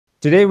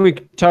Today we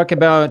talk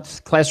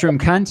about classroom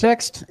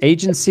context,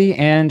 agency,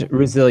 and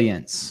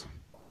resilience.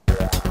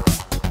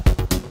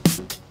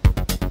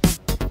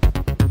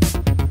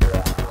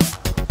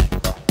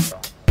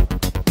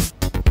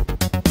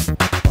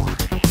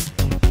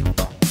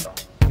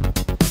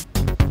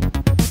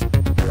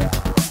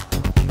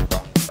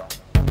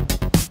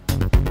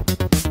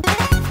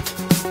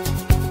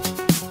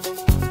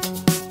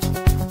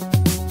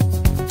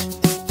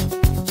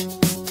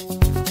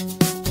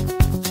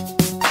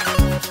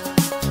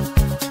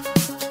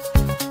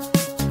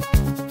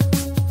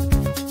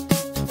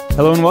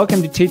 Hello and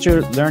welcome to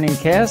Teacher Learning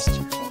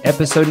Cast,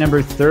 episode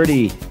number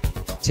 30.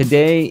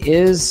 Today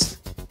is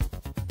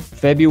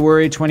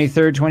February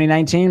 23rd,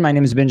 2019. My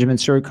name is Benjamin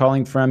Sir,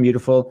 calling from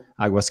beautiful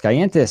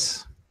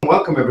Aguascalientes.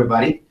 Welcome,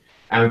 everybody.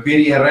 I'm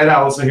Piri Herrera,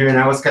 also here in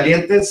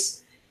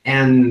Aguascalientes,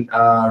 and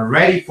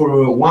ready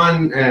for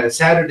one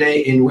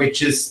Saturday in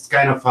which is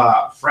kind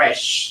of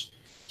fresh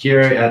here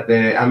at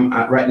I'm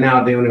right now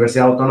at the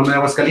Universidad Autónoma de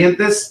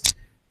Aguascalientes,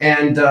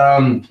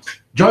 and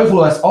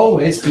joyful as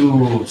always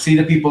to see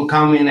the people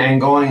coming and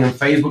going on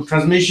Facebook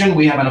transmission.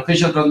 We have an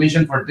official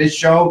transmission for this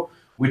show,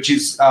 which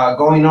is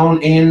going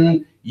on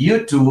in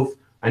YouTube,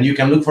 and you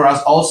can look for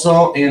us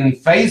also in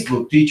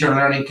Facebook, Teacher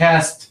Learning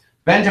Cast.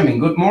 Benjamin,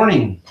 good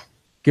morning.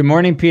 Good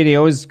morning, Petey.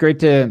 Always great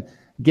to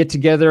get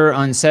together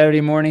on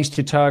Saturday mornings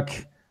to talk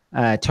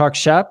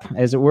shop,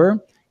 as it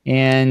were.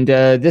 And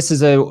this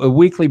is a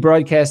weekly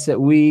broadcast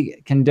that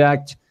we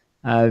conduct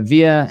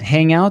via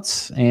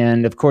Hangouts,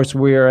 and of course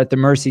we are at the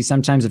mercy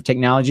sometimes of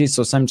technology.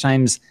 So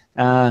sometimes,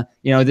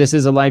 this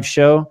is a live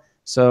show,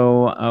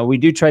 so we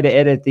do try to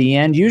edit at the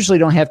end. Usually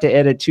don't have to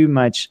edit too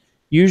much.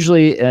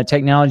 Usually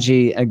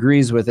technology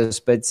agrees with us,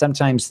 but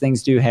sometimes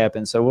things do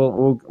happen. So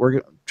we'll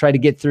try to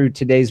get through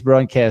today's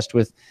broadcast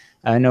with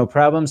no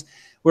problems.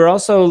 We're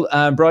also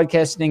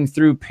broadcasting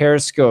through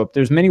Periscope.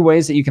 There's many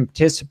ways that you can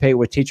participate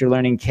with Teacher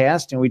Learning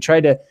Cast, and we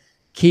try to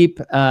keep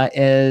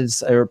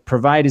or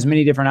provide as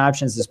many different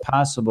options as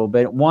possible.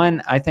 But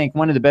I think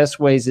one of the best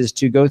ways is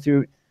to go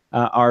through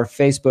our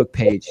Facebook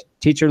page,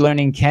 Teacher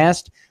Learning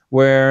Cast,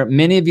 where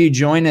many of you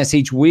join us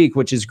each week,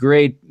 which is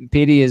great.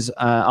 Petey is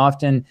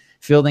often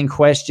fielding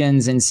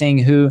questions and seeing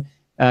who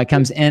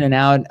comes in and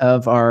out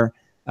of our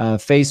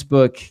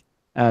Facebook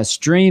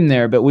stream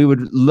there. But we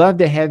would love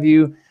to have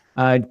you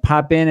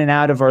pop in and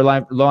out of our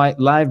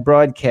live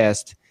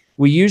broadcast.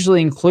 We usually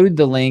include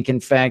the link.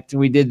 In fact,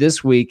 we did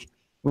this week.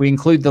 We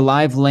include the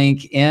live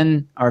link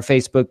in our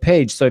Facebook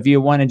page. So if you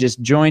want to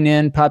just join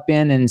in, pop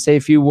in and say a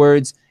few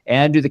words,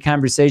 add to the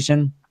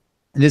conversation,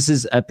 this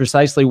is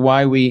precisely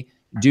why we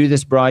do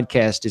this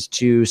broadcast, is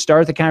to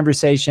start the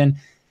conversation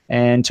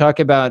and talk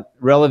about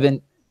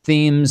relevant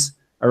themes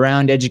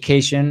around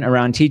education,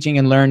 around teaching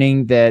and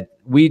learning that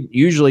we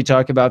usually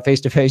talk about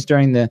face-to-face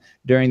during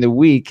the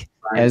week,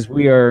 as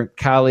we are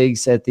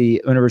colleagues at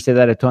the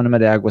Universidad Autónoma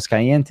de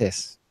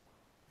Aguascalientes.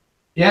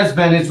 Yes,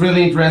 Ben, it's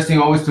really interesting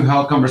always to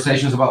have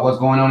conversations about what's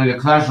going on in the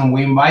classroom.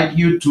 We invite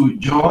you to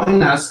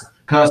join us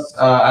because,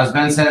 as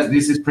Ben says,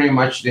 this is pretty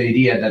much the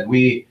idea that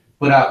we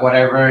put out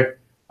whatever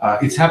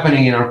is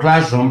happening in our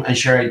classroom and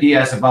share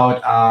ideas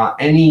about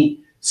any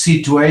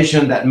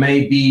situation that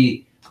may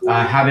be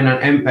having an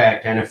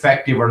impact, an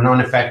effective or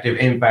non-effective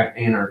impact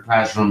in our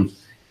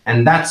classrooms.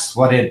 And that's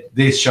what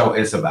this show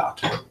is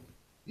about.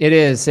 It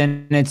is,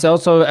 and it's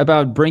also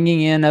about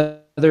bringing in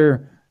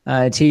other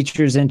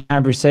teachers in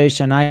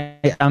conversation.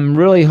 I'm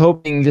really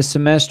hoping this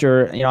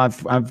semester,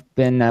 I've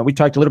been, we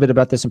talked a little bit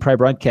about this in prior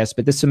broadcasts,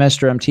 but this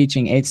semester I'm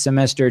teaching 8th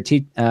semester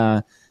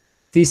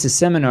thesis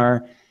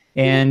seminar,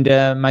 and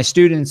my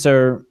students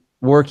are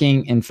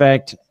working, in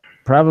fact,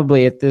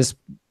 probably at this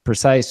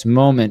precise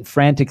moment,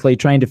 frantically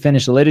trying to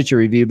finish a literature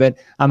review. But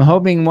I'm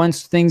hoping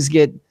once things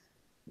get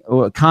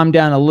calmed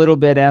down a little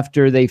bit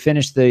after they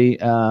finish the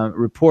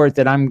report,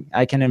 that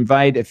I can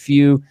invite a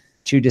few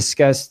to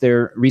discuss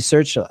their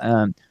research.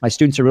 My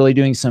students are really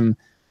doing some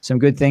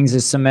good things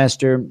this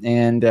semester,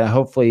 and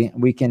hopefully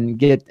we can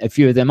get a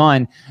few of them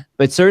on.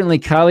 But certainly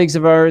colleagues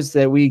of ours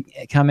that we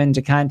come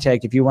into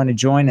contact, if you want to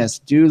join us,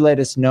 do let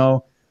us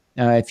know.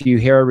 If you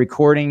hear a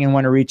recording and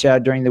want to reach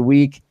out during the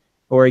week,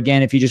 or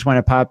again, if you just want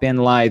to pop in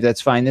live,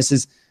 that's fine. This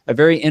is a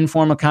very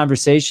informal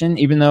conversation,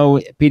 even though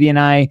PD and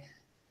I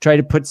try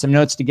to put some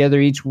notes together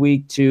each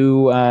week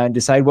to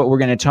decide what we're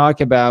going to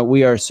talk about.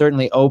 We are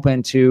certainly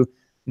open to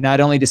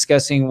not only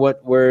discussing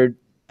what we're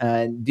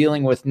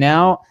dealing with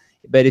now,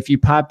 but if you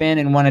pop in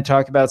and want to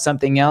talk about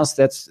something else,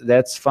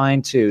 that's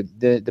fine too.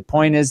 The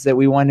point is that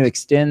we want to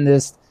extend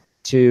this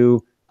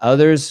to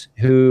others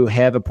who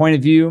have a point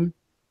of view,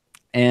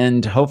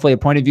 and hopefully a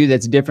point of view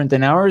that's different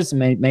than ours.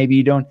 Maybe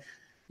you don't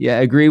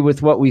agree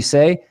with what we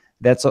say.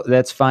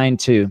 That's fine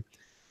too.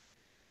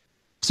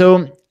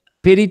 So,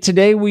 Pity,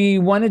 today we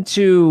wanted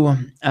to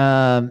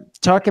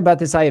talk about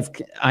this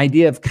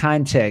idea of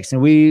context,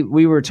 and we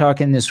were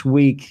talking this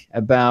week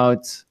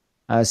about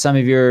some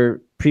of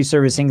your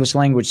pre-service English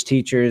language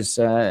teachers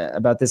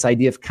about this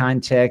idea of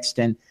context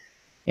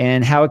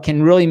and how it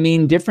can really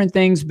mean different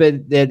things,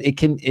 but that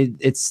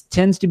it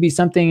tends to be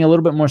something a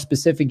little bit more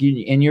specific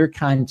in your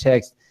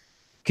context.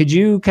 Could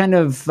you kind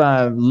of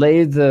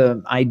lay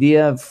the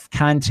idea of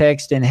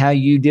context and how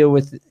you deal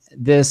with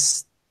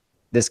this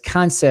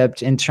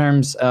concept in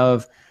terms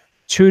of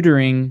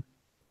tutoring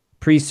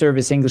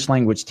pre-service English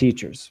language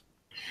teachers?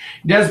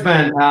 Yes,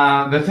 Ben.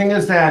 The thing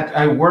is that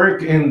I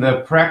work in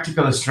the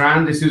practical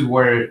strand. This is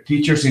where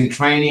teachers in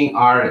training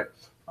are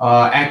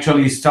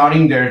actually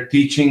starting their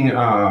teaching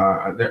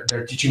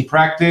their teaching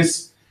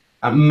practice.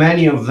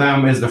 Many of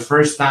them is the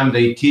first time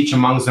they teach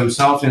amongst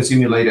themselves in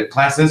simulated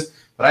classes.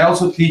 But I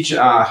also teach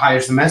higher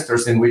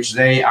semesters in which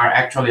they are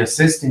actually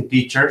assisting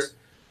teachers,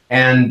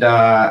 and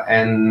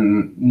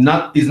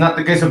not is not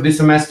the case of this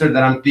semester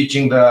that I'm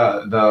teaching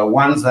the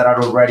ones that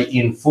are already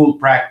in full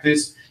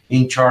practice,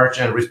 in charge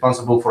and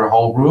responsible for a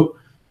whole group.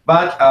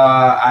 But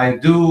I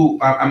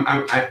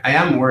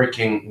am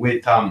working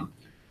with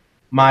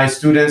my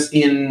students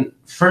in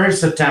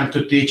first attempt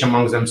to teach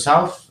amongst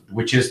themselves,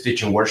 which is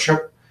teaching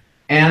workshop,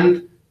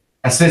 and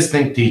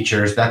assisting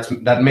teachers.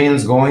 That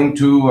means going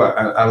to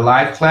a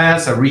live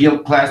class, a real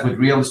class with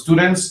real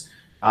students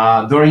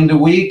during the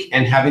week,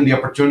 and having the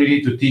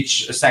opportunity to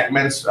teach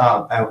segments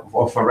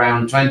of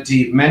around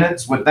 20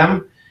 minutes with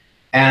them.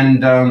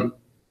 And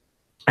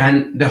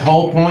the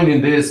whole point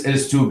in this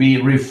is to be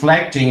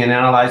reflecting and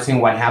analyzing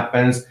what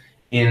happens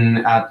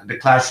at the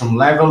classroom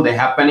level, the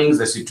happenings,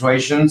 the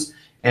situations,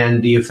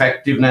 and the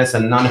effectiveness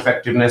and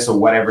non-effectiveness of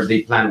whatever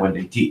they plan when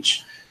they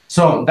teach.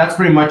 So that's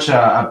pretty much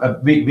a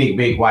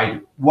big,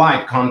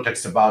 wide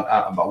context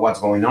about what's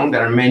going on.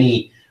 There are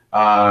many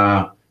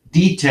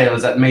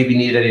details that may be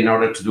needed in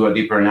order to do a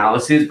deeper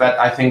analysis, but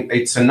I think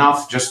it's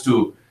enough just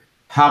to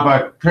have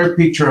a clear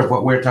picture of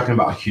what we're talking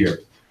about here.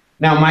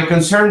 Now, my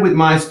concern with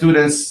my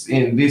students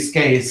in this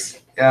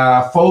case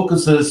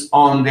focuses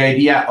on the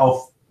idea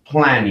of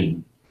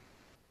planning.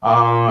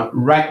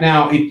 Right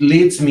now, it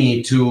leads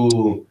me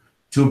to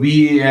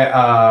be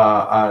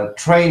a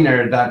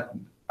trainer that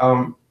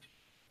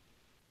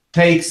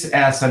takes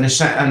as an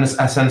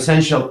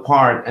essential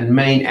part and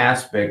main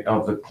aspect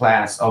of the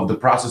class, of the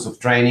process of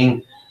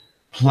training,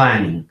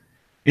 planning.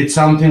 It's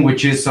something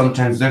which is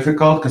sometimes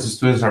difficult because the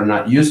students are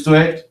not used to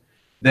it.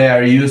 They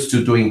are used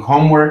to doing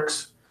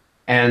homeworks,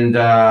 and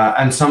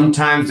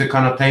sometimes the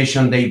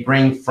connotation they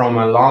bring from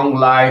a long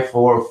life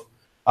or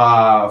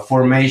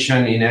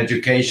formation in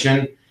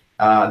education,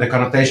 the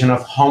connotation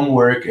of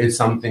homework is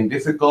something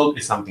difficult,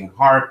 is something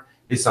hard,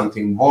 is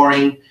something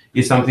boring,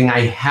 is something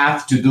I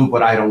have to do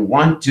but I don't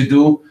want to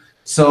do.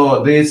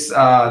 So this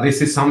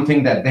is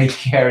something that they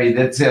carry.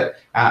 That's a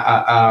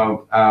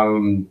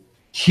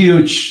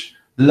huge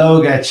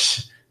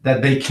luggage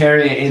that they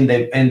carry in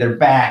their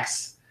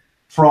bags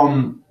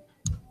from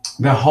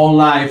the whole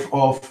life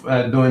of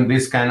doing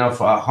this kind of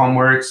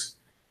homeworks.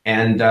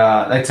 And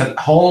that's a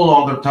whole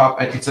other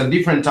topic. It's a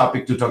different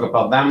topic to talk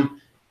about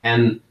them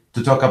and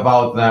to talk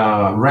about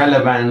the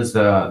relevance,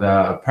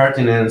 the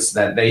pertinence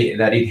that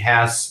it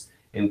has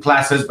in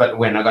classes, but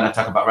we're not going to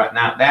talk about right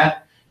now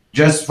that,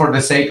 just for the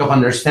sake of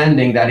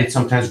understanding that it's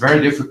sometimes very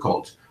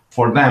difficult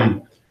for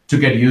them to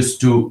get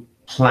used to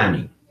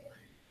planning,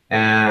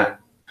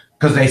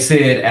 because they see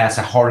it as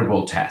a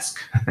horrible task.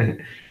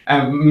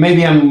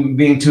 Maybe I'm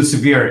being too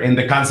severe in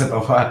the concept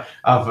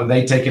of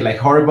they take it like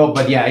horrible,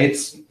 but yeah,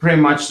 it's pretty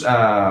much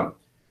the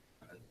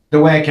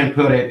way I can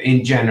put it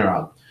in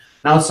general.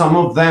 Now, some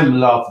of them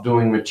love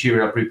doing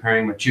material,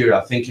 preparing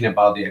material, thinking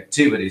about the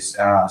activities.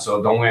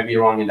 So don't get me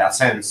wrong in that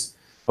sense.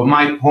 But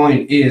my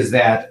point is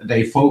that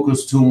they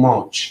focus too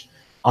much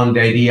on the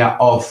idea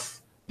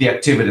of the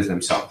activities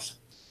themselves.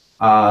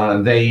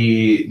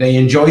 They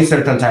enjoy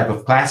certain type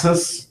of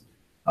classes.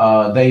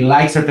 They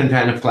like certain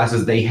kind of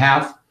classes they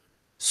have.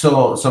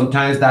 So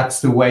sometimes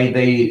that's the way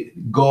they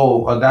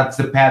go, or that's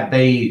the path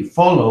they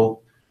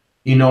follow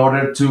in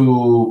order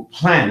to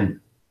plan.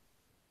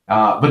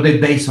 But they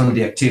base on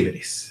the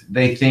activities.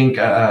 They think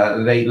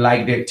they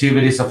like the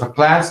activities of a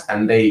class,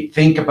 and they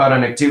think about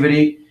an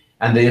activity,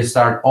 and they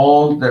start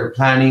all their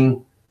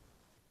planning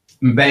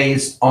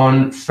based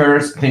on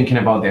first thinking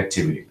about the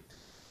activity,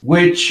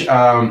 which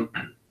I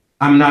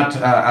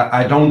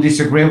don't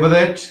disagree with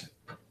it,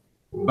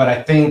 but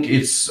I think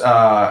it's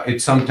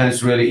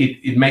sometimes really,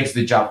 it makes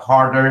the job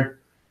harder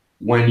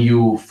when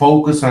you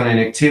focus on an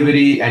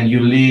activity and you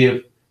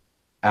leave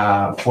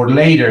for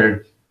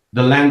later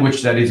the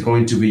language that is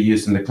going to be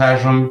used in the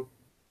classroom,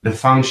 the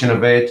function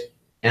of it,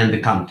 and the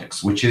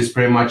context, which is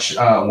pretty much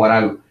what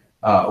I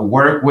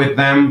work with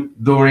them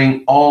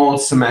during all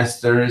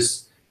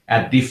semesters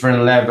at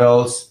different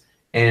levels,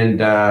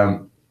 and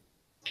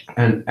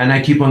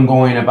I keep on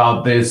going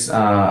about this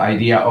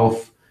idea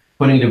of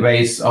putting the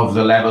base of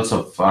the levels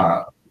of.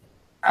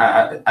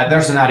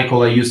 There's an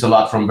article I use a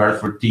lot from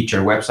Bertford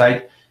Teacher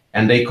website,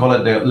 and they call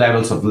it the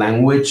levels of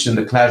language in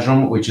the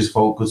classroom, which is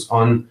focused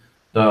on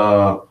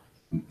the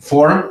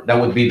form, that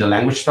would be the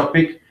language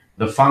topic,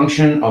 the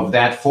function of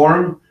that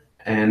form,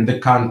 and the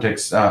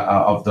context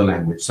of the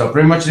language. So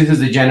pretty much this is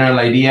the general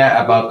idea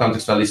about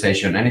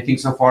contextualization. Anything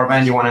so far,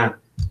 Ben, you want to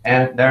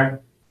add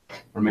there?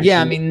 Yeah,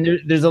 I mean,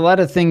 there's a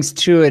lot of things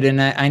to it.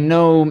 And I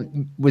know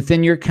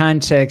within your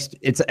context,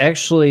 it's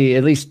actually,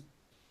 at least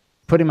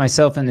putting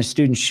myself in the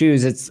student's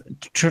shoes, it's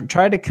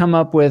try to come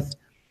up with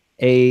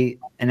an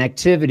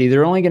activity.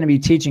 They're only going to be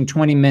teaching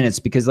 20 minutes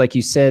because, like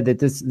you said, that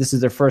this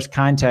is their first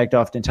contact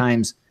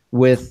oftentimes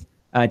with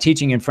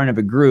teaching in front of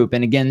a group.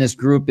 And again, this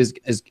group is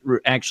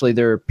actually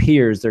their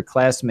peers, their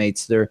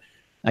classmates, their,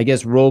 I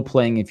guess, role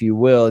playing, if you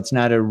will. It's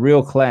not a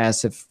real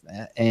class,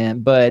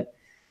 but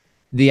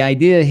the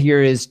idea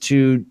here is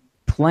to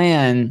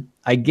plan,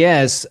 I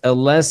guess, a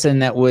lesson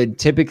that would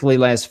typically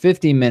last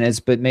 50 minutes,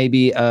 but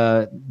maybe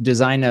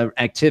design an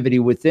activity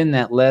within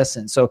that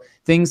lesson. So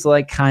things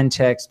like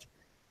context,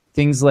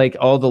 things like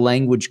all the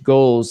language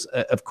goals,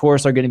 of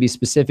course, are going to be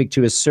specific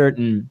to a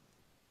certain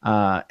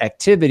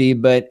activity,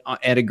 but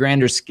at a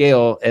grander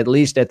scale, at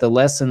least at the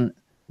lesson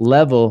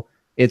level,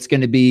 it's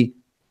going to be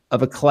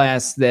of a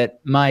class that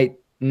might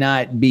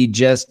not be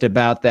just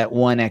about that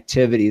one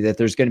activity, that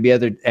there's going to be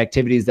other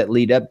activities that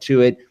lead up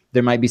to it.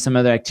 There might be some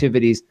other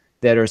activities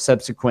that are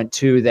subsequent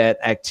to that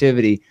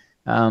activity.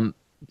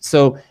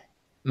 So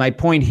my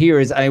point here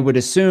is I would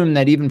assume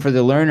that even for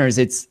the learners,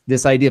 it's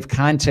this idea of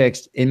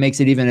context. It makes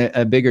it even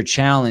a bigger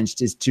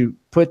challenge, is to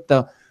put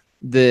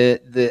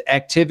the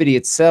activity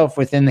itself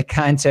within the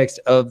context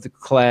of the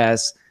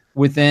class,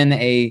 within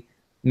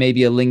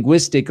maybe a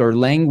linguistic or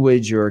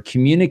language or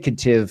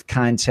communicative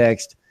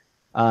context,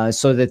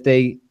 so that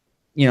they,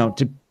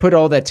 to put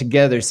all that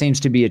together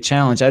seems to be a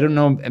challenge. I don't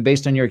know,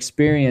 based on your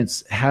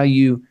experience, how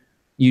you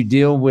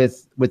deal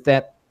with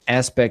that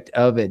aspect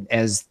of it,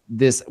 as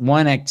this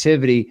one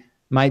activity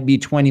might be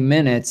 20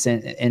 minutes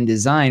and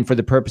designed for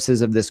the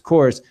purposes of this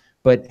course,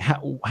 but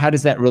how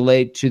does that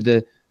relate to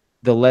the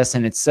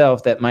lesson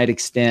itself that might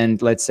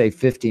extend, let's say,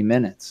 50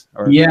 minutes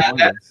or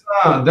longer?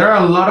 There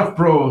are a lot of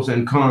pros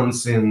and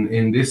cons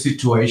in this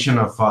situation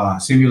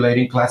of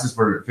simulating classes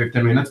for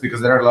 15 minutes, because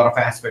there are a lot of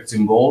aspects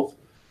involved.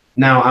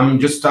 Now, I'm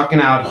just talking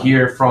out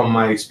here from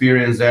my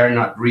experience there,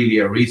 not really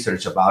a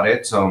research about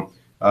it, so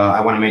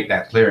I want to make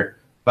that clear.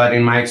 But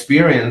in my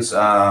experience,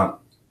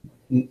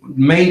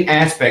 main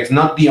aspects,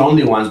 not the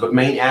only ones, but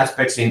main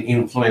aspects in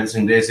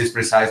influencing this is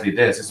precisely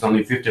this. It's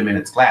only 50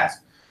 minutes class.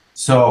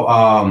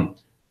 So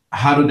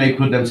how do they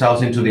put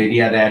themselves into the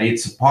idea that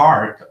it's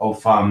part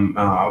of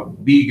a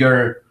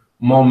bigger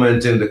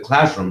moment in the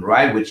classroom,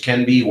 right? Which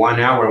can be 1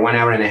 hour, 1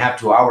 hour and a half,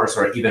 2 hours,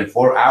 or even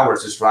 4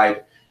 hours is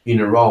right in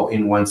a row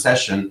in one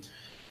session.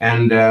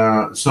 And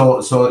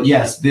so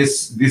yes,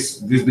 this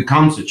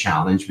becomes a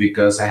challenge,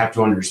 because I have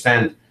to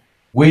understand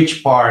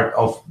which part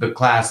of the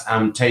class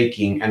I'm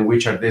taking and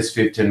which are these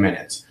 15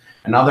 minutes.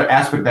 Another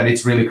aspect that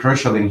is really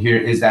crucial in here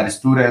is that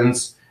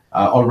students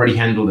already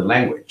handle the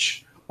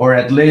language, or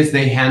at least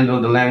they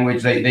handle the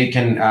language.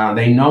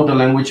 They know the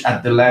language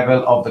at the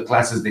level of the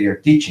classes they are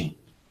teaching.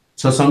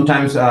 So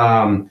sometimes,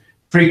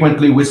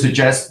 frequently, we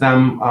suggest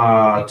them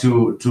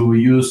to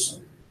use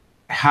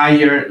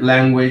higher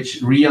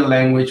language, real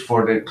language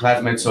for the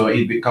classmates, so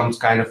it becomes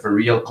kind of a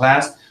real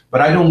class.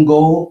 But I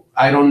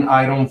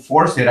don't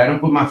force it. I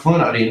don't put my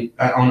foot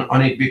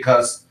on it,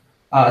 because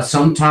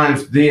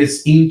sometimes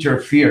this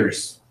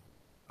interferes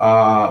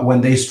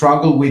when they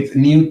struggle with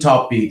new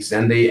topics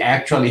and they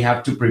actually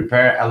have to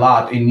prepare a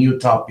lot in new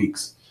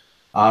topics.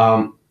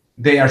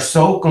 They are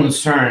so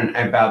concerned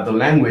about the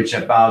language,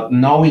 about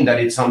knowing that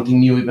it's something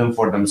new even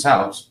for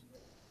themselves,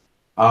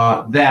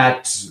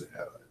 that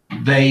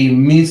they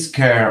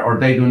miscare, or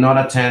they do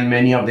not attend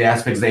many of the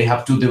aspects they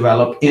have to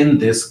develop in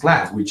this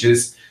class, which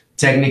is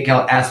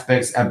technical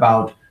aspects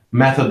about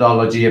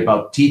methodology,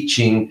 about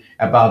teaching,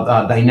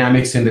 about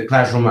dynamics in the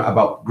classroom,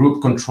 about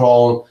group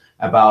control,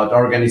 about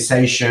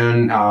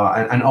organization,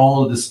 and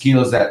all the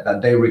skills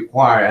that they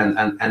require,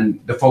 and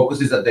the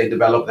focus is that they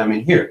develop them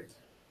in here.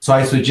 So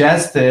I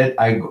suggested,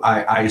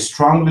 I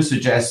strongly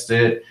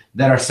suggested,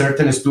 there are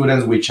certain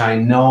students which I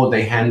know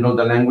they handle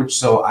the language,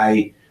 so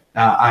I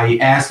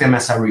ask them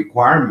as a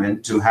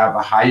requirement to have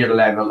a higher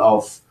level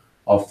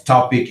of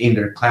topic in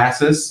their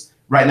classes.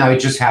 Right now, it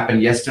just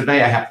happened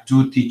yesterday. I have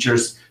 2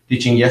 teachers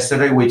teaching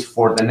yesterday, which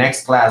for the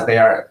next class, they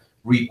are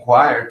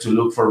required to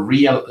look for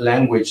real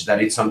language,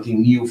 that it's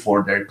something new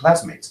for their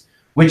classmates,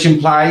 which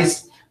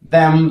implies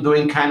them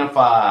doing kind of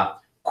a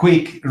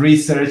quick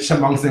research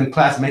amongst their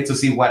classmates to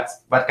see what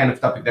kind of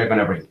topic they're going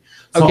to bring.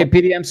 So, okay,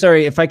 PD, I'm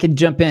sorry if I could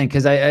jump in,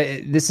 because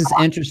this is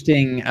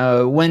interesting.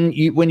 When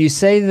you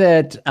say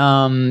that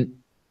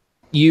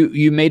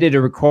you made it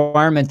a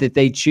requirement that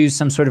they choose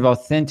some sort of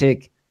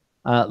authentic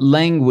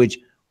language,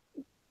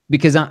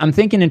 because I'm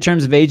thinking in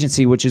terms of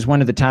agency, which is one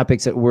of the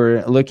topics that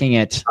we're looking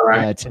at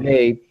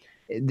today.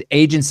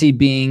 Agency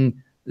being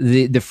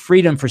the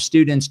freedom for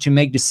students to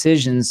make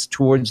decisions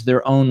towards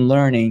their own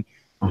learning.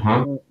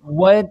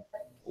 What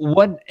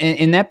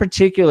in that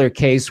particular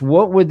case,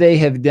 what would they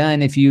have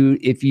done if you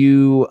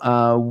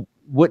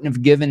wouldn't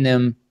have given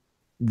them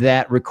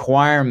that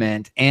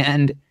requirement?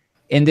 And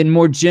then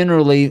more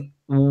generally,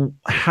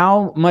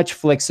 how much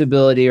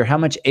flexibility or how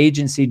much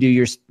agency do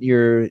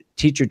your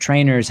teacher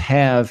trainers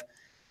have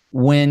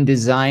when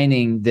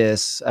designing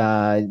this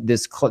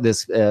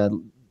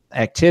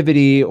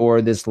activity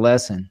or this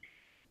lesson?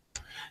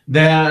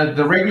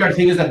 The regular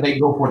thing is that they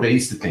go for the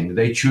easy thing.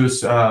 They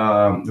choose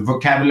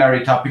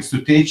vocabulary topics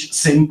to teach,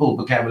 simple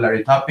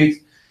vocabulary topics.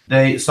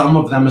 Some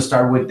of them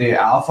start with the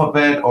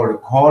alphabet or the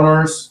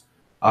colors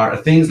or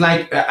things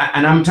like,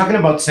 and I'm talking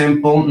about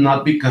simple,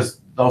 not because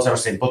those are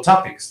simple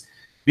topics,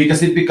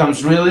 because it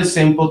becomes really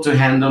simple to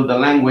handle the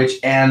language,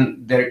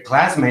 and their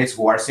classmates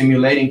who are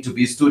simulating to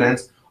be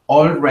students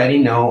already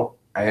know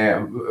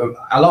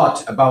a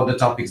lot about the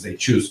topics they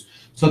choose.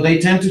 So they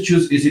tend to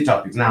choose easy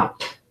topics. Now,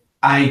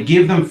 I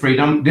give them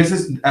freedom. This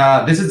is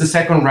the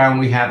second round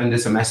we have in the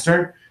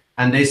semester,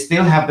 and they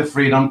still have the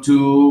freedom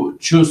to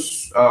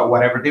choose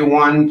whatever they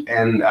want.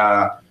 And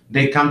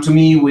they come to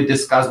me. We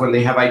discuss when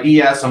they have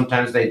ideas.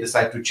 Sometimes they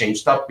decide to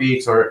change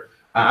topics, or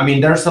I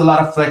mean, there's a lot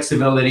of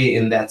flexibility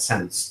in that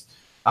sense.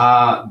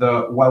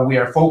 What we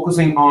are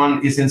focusing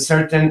on is in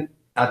certain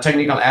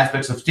technical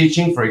aspects of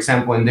teaching. For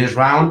example, in this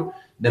round,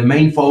 the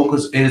main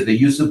focus is the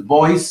use of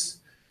voice,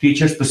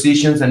 teachers'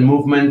 positions and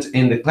movement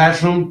in the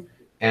classroom,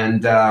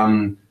 and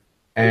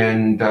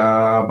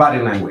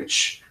body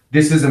language.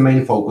 This is the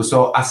main focus.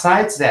 So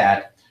aside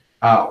that,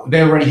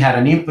 they already had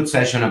an input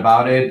session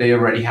about it. They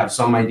already have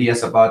some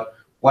ideas about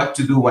what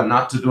to do, what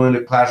not to do in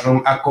the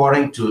classroom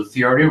according to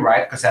theory,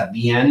 right? Because at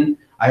the end,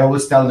 I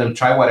always tell them,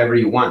 try whatever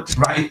you want,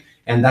 right?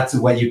 And that's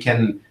the way you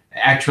can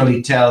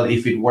actually tell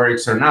if it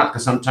works or not,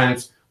 because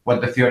sometimes what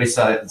the theory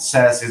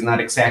says is not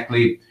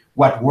exactly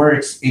what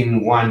works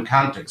in one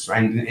context,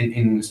 right?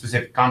 In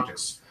specific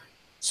contexts.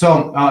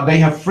 So they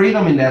have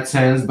freedom in that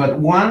sense. But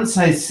once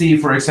I see,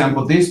 for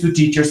example, these two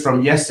teachers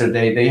from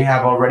yesterday, they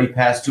have already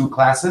passed 2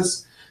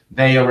 classes.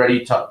 They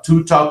already taught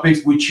 2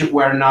 topics, which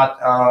were not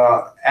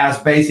as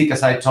basic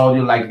as I told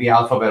you, like the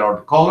alphabet or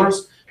the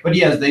colors. But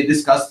yes, they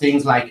discussed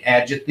things like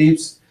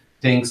adjectives,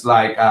 things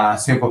like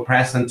simple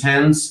present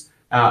tense,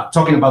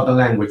 talking about the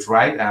language,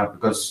 right?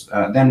 Because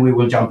then we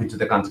will jump into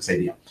the context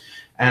idea.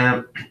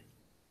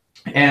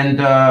 And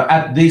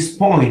at this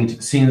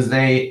point, since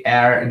they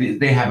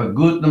have a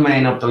good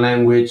domain of the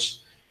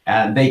language,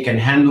 they can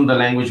handle the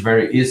language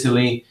very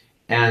easily,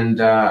 and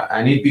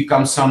it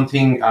becomes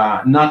something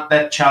not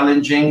that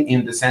challenging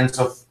in the sense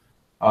of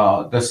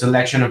the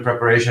selection and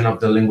preparation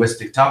of the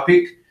linguistic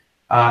topic.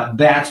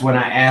 That's when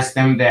I ask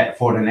them that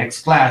for the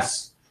next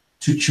class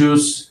to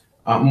choose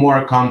a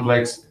more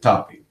complex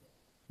topic.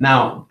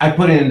 Now, I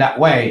put it in that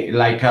way,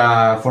 like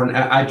I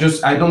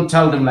don't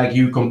tell them like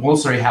you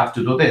compulsory have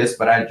to do this,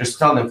 but I just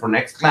tell them for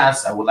next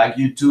class, I would like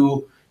you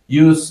to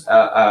use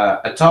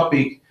a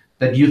topic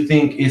that you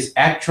think is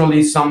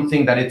actually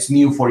something that it's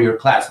new for your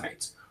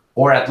classmates,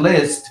 or at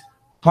least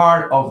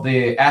part of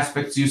the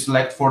aspects you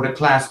select for the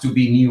class to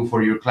be new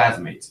for your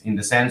classmates, in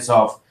the sense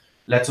of,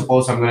 let's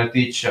suppose I'm going to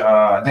teach,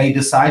 they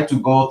decide to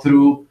go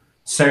through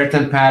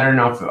certain pattern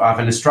of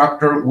an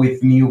instructor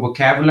with new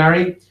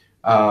vocabulary,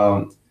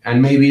 and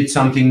maybe it's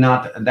something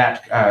not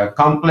that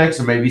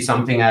complex, or maybe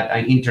something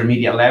at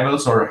intermediate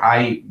levels or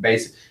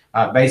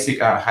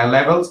basic high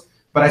levels.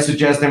 But I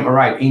suggest them, all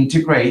right,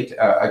 integrate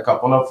a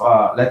couple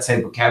of, let's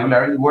say,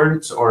 vocabulary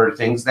words or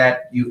things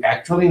that you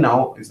actually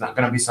know is not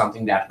going to be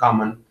something that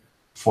common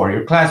for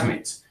your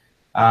classmates.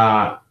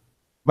 But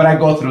I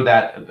go through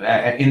that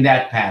in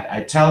that path.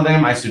 I tell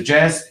them, I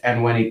suggest,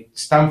 and when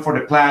it's time for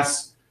the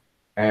class,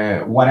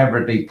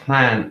 whatever they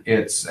plan,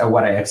 it's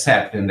what I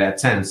accept in that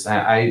sense.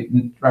 I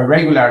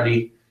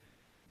regularly,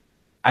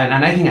 and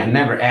I think I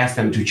never ask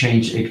them to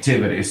change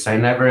activities. I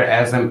never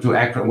ask them to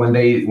act when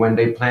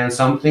they plan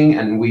something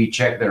and we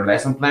check their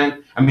lesson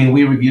plan. I mean,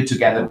 we review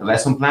together the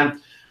lesson plan.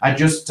 I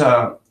just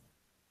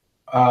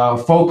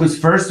focus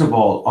first of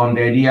all on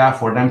the idea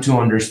for them to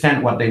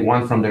understand what they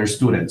want from their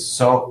students.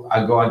 So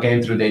I go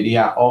again through the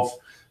idea of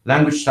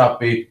language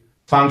topic,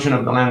 function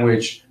of the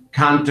language,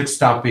 context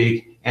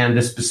topic, and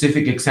the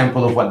specific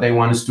example of what they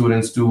want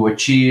students to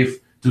achieve,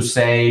 to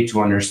say,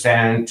 to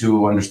understand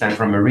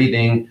from a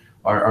reading,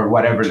 or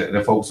whatever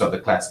the focus of the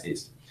class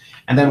is.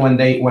 And then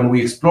when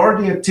we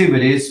explore the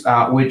activities,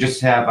 we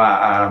just have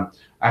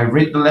I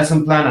read the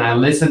lesson plan and I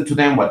listen to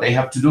them, what they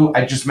have to do.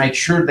 I just make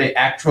sure they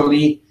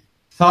actually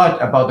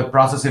thought about the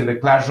process in the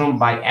classroom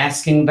by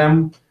asking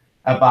them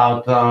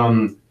about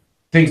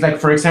things like,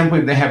 for example,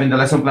 if they have in the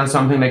lesson plan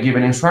something like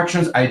giving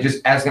instructions, I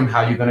just ask them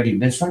how you're going to give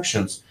the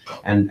instructions,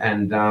 and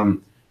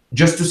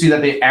just to see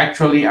that they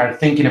actually are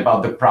thinking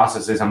about the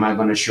processes. Am I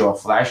going to show a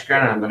flashcard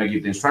and I'm going to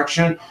give the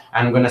instruction?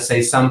 I'm going to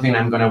say something,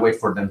 I'm going to wait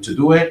for them to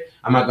do it.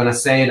 Am I going to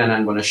say it and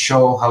I'm going to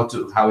show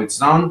how it's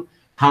done?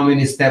 How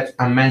many steps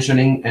I'm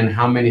mentioning and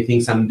how many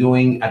things I'm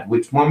doing at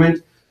which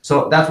moment?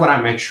 So that's what I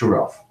make sure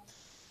of.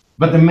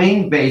 But the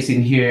main base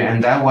in here,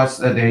 and that was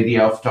the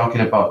idea of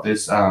talking about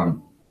this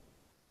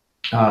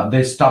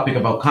this topic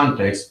about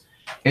context,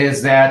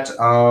 is that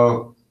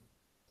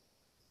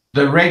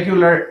the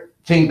regular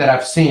thing that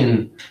I've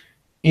seen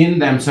in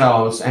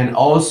themselves, and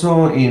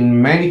also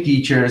in many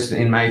teachers,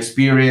 in my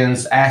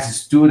experience as a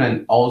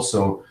student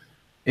also,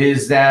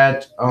 is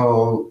that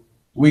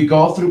we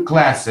go through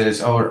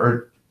classes,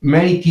 or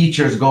many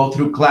teachers go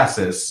through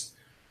classes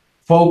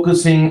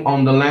focusing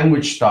on the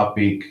language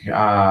topic.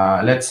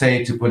 Let's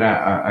say, to put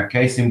a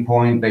case in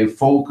point, they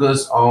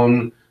focus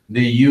on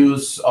the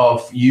use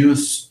of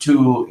used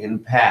to in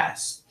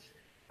past,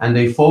 and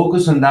they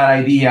focus on that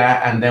idea,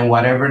 and then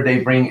whatever they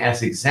bring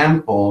as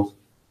examples,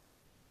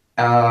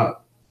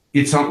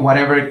 it's on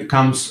whatever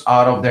comes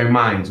out of their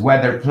minds,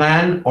 whether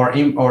planned or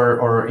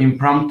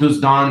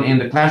impromptu done in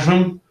the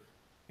classroom.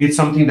 It's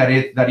something that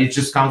it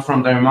just comes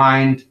from their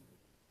mind,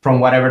 from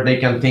whatever they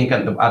can think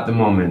at the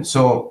moment.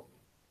 So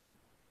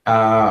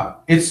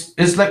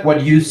it's like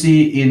what you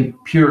see in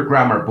pure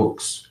grammar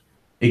books,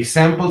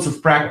 examples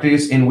of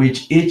practice in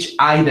which each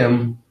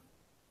item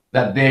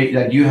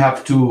that you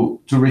have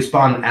to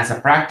respond as a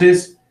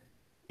practice,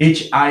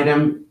 each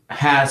item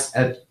has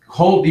a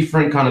whole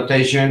different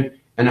connotation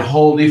and a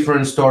whole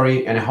different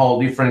story and a whole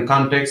different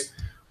context,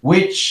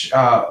 which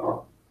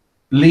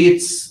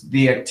leads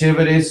the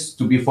activities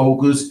to be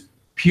focused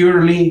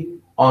purely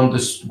on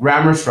the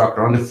grammar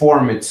structure, on the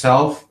form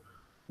itself,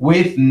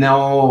 with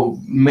no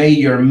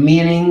major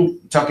meaning,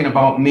 talking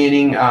about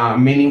meaning,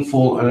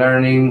 meaningful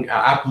learning,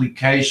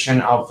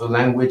 application of the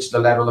language, the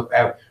level of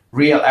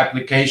real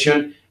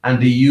application, and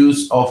the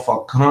use of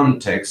a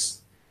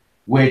context,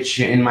 which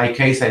in my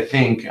case, I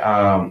think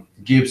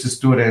gives the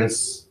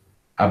students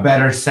a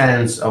better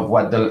sense of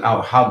what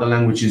how the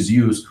language is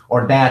used,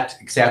 or that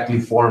exactly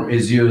form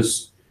is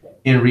used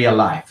in real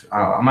life.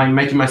 Am I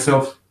making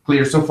myself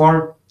clear so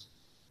far?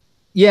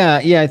 Yeah,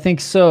 I think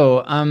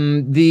so.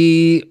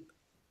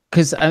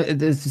 Because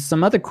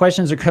some other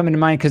questions are coming to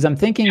mind, because I'm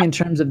thinking in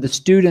terms of the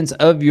students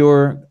of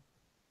your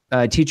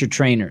teacher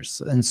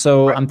trainers. And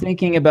so I'm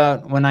thinking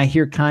about, when I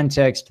hear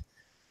context,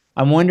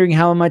 I'm wondering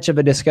how much of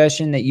a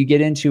discussion that you get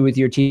into with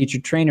your teacher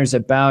trainers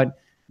about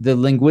the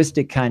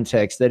linguistic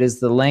context, that is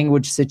the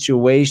language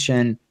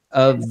situation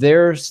of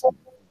their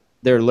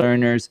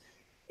learners,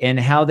 and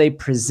how they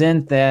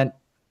present that.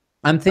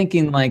 I'm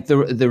thinking like the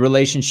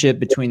relationship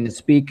between the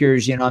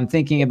speakers. I'm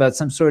thinking about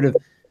some sort of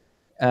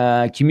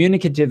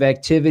communicative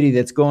activity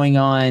that's going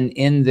on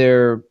in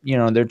their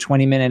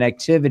 20-minute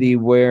activity,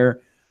 where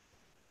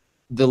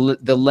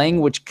the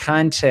language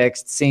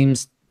context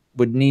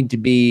would need to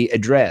be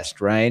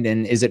addressed, right?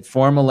 And is it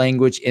formal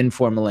language,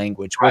 informal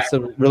language? What's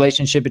the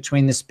relationship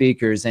between the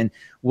speakers, and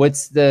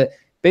what's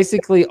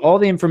basically all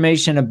the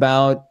information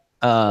about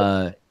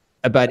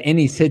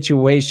any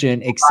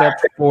situation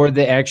except for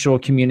the actual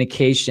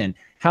communication?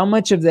 How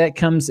much of that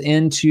comes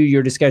into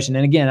your discussion?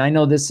 And again, I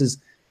know this is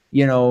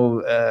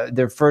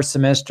their first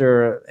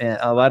semester,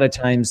 a lot of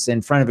times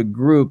in front of a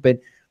group, but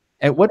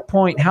at what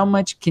point, how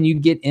much can you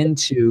get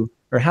into,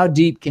 or how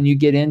deep can you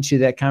get into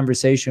that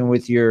conversation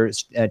with your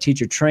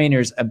teacher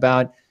trainers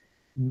about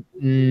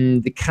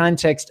the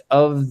context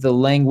of the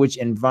language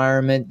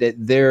environment that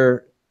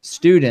their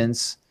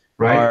students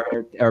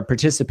are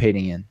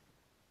participating in?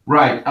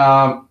 Right.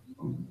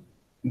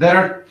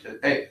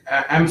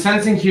 I'm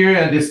sensing here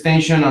a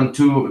distinction on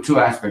two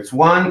aspects.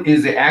 One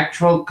is the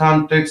actual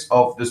context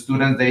of the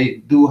students they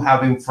do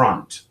have in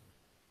front.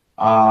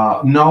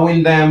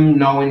 Knowing them,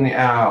 knowing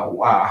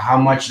how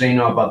much they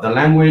know about the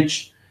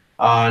language,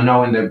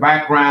 knowing their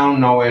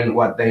background, knowing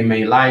what they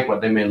may like,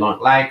 what they may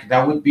not like.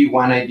 That would be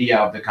one idea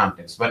of the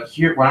context. But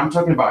here, what I'm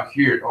talking about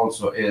here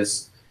also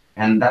is,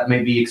 and that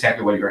may be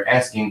exactly what you're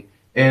asking,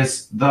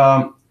 is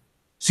the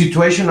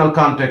situational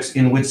context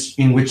in which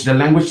the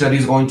language that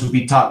is going to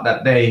be taught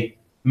that day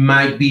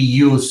might be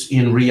used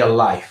in real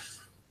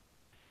life.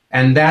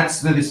 And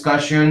that's the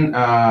discussion.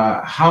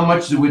 How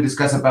much do we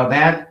discuss about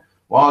that?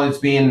 Well, it's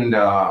been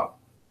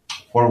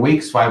 4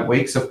 weeks, 5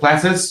 weeks of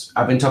classes.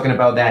 I've been talking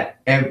about that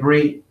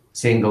every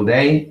single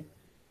day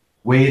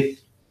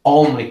with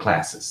all my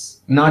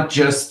classes, not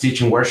just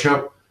teaching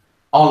workshop,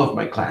 all of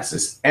my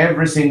classes.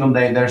 Every single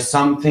day, there's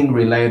something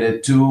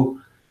related to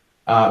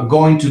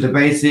going to the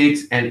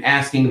basics and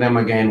asking them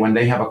again when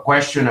they have a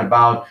question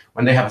about,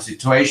 when they have a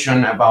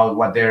situation about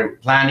what they're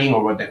planning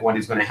or what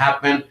is going to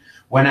happen.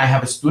 When I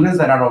have students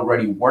that are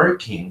already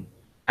working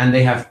and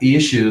they have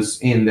issues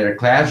in their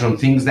classroom,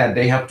 things that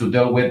they have to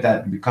deal with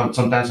that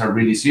sometimes are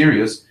really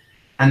serious,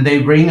 and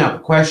they bring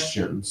up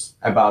questions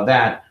about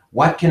that.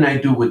 What can I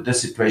do with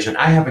this situation?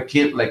 I have a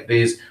kid like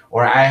this,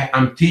 or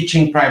I'm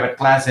teaching private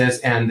classes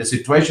and the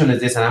situation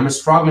is this, and I'm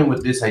struggling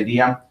with this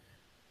idea.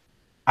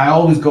 I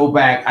always go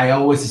back. I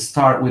always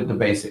start with the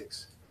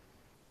basics.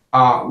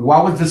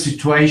 What was the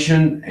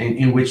situation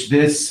in which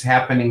this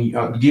happening?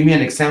 Give me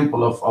an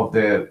example of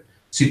the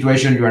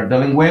situation you are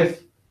dealing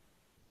with.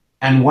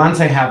 And once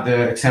I have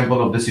the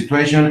example of the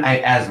situation, I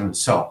ask them,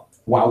 so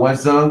what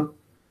was the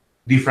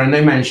different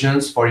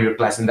dimensions for your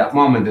class in that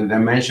moment? The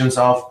dimensions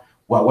of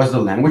what was the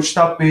language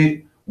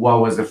topic, what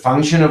was the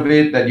function of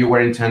it that you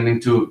were intending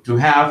to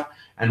have,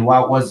 and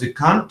what was the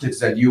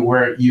context that you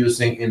were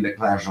using in the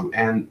classroom.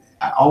 And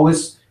I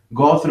always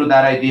go through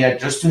that idea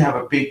just to have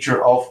a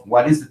picture of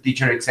what is the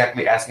teacher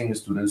exactly asking the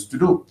students to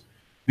do.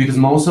 Because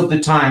most of the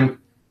time,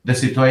 the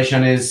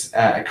situation is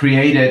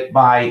created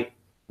by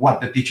what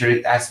the teacher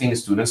is asking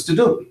students to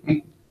do.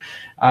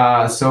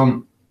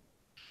 So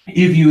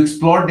if you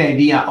explore the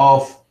idea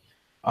of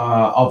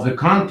the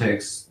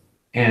context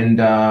and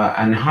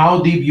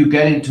how deep you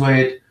get into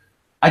it,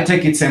 I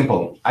take it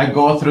simple. I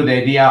go through the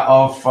idea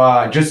of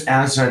just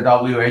answer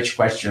WH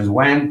questions: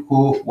 when,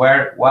 who,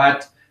 where,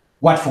 what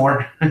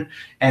for,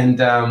 and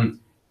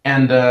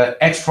the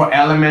extra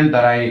element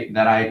that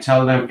I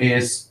tell them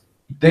is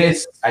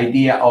this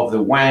idea of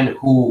the when,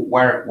 who,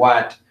 where,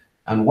 what,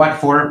 and what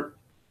for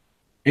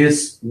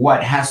is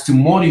what has to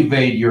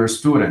motivate your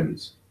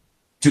students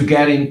to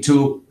get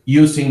into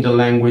using the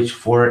language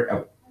for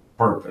a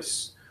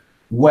purpose,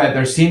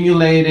 whether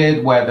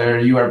simulated, whether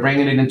you are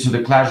bringing it into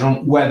the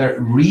classroom, whether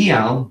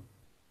real,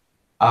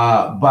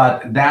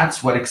 but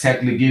that's what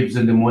exactly gives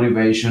them the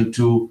motivation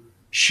to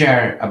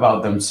share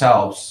about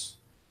themselves.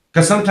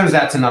 Because sometimes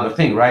that's another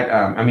thing, right?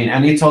 I mean,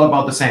 and it's all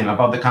about the same,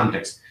 about the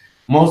context.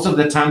 Most of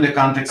the time, the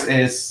context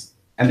is,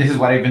 and this is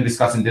what I've been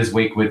discussing this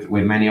week with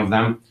many of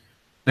them,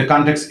 the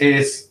context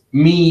is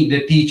me,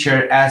 the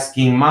teacher,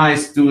 asking my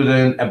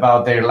student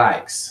about their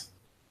likes.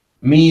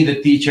 Me,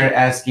 the teacher,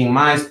 asking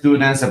my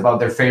students about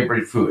their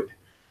favorite food.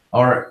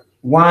 Or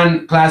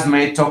one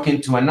classmate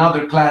talking to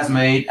another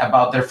classmate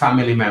about their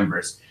family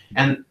members.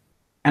 And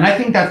I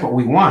think that's what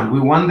we want. We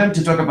want them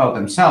to talk about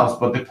themselves.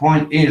 But the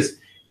point is,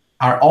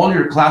 are all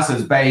your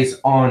classes based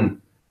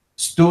on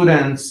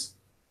students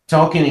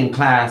talking in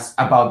class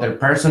about their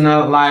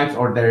personal lives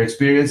or their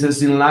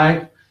experiences in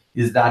life?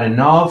 Is that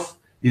enough?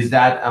 Is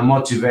that a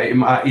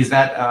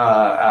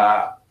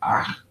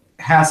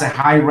has a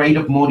high rate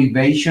of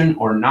motivation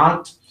or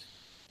not?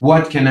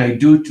 What can I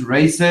do to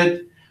raise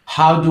it?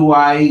 How do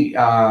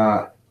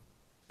I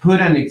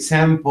put an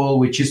example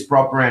which is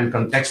proper and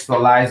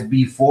contextualized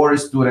before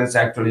students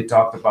actually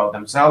talk about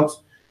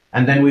themselves?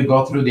 And then we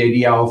go through the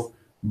idea of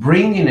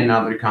bringing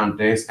another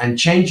context and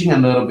changing a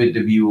little bit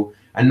the view,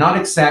 and not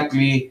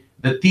exactly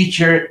the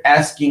teacher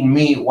asking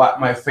me what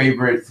my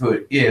favorite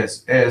food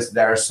is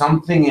there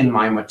something in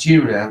my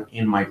material,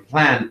 in my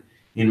plan,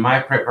 in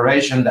my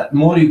preparation that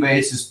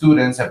motivates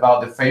students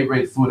about the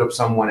favorite food of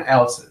someone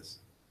else's?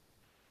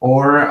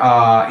 Or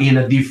in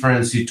a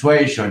different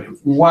situation,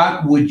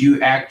 what would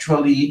you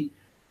actually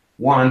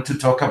want to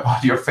talk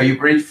about your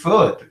favorite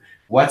food?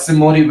 What's the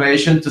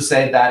motivation to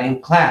say that in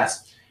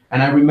class?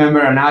 And I remember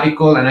an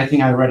article, and I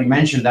think I already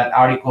mentioned that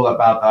article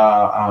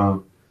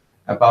about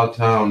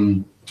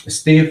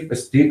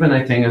Stephen,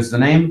 I think is the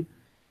name,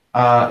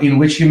 in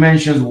which he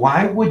mentions,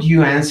 why would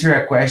you answer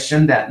a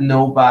question that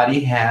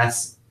nobody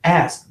has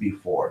asked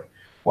before?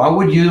 Why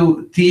would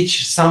you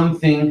teach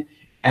something?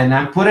 And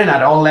I'm putting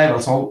at all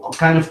levels, all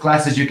kind of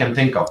classes you can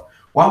think of.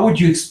 Why would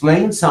you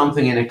explain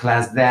something in a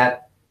class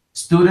that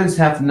students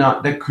have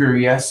not the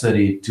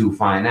curiosity to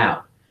find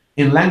out?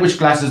 In language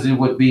classes, it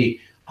would be,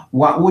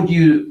 what would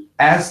you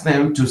ask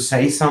them to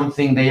say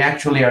something they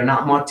actually are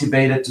not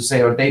motivated to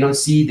say, or they don't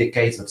see the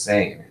case of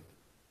saying it?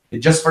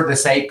 It's just for the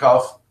sake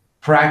of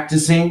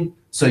practicing,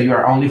 so you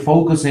are only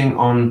focusing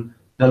on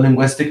the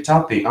linguistic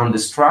topic, on the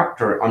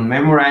structure, on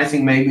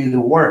memorizing maybe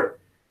the word.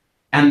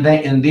 And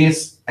then in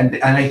this, and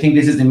I think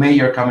this is the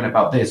major comment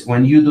about this,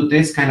 when you do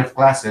this kind of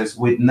classes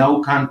with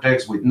no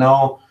context, with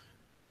no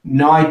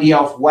idea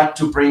of what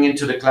to bring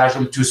into the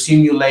classroom to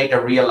simulate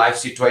a real life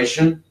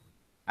situation,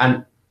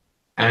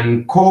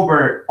 and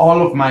cover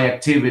all of my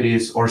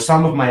activities or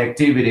some of my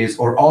activities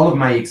or all of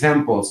my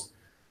examples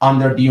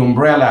under the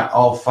umbrella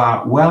of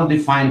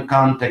well-defined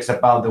context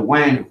about the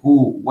when,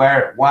 who,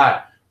 where,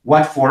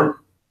 what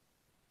for.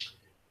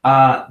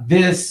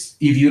 This,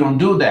 if you don't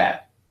do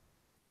that,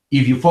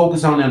 if you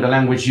focus only on the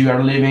language, you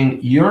are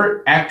leaving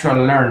your actual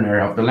learner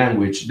of the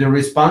language the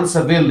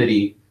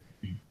responsibility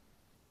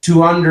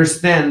to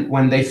understand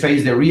when they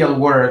face the real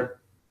world,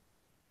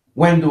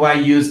 when do I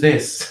use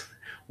this?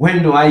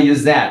 When do I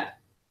use that?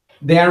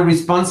 They are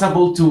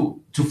responsible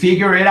to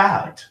figure it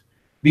out,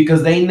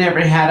 because they never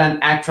had an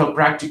actual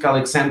practical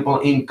example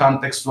in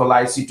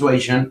contextualized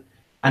situation,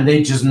 and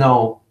they just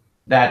know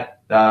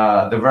that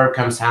the verb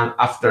comes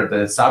after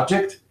the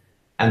subject,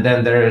 and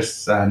then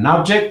there's an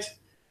object.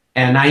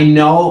 And I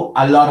know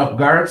a lot of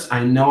verbs,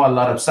 I know a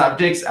lot of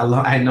subjects,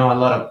 I know a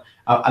lot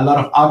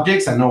of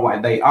objects, I know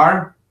what they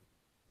are,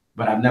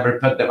 but I've never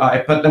put them. I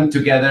put them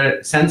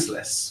together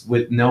senseless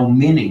with no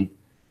meaning.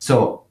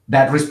 So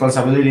that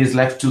responsibility is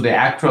left to the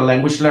actual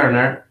language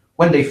learner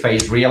when they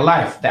face real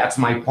life. That's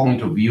my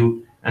point of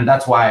view, and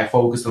that's why I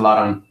focus a lot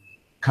on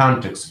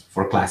context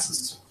for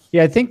classes.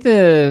 Yeah, I think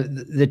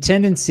the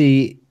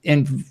tendency,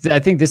 and I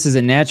think this is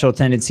a natural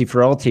tendency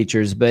for all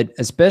teachers, but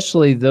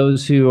especially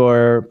those who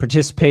are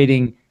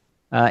participating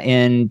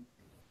in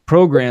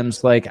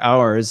programs like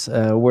ours,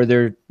 where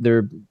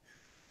they're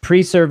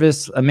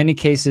pre-service, in many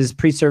cases,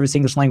 pre-service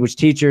English language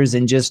teachers,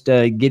 and just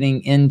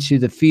getting into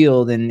the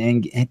field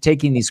and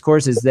taking these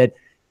courses, that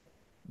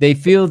they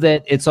feel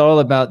that it's all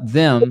about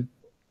them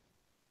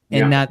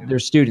and not their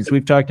students.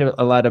 We've talked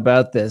a lot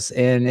about this,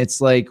 and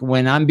it's like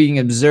when I'm being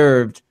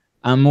observed,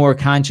 I'm more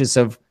conscious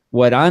of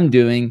what I'm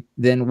doing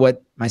than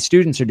what my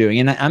students are doing.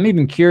 And I'm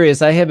even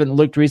curious, I haven't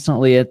looked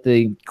recently at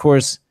the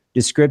course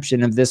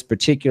description of this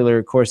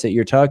particular course that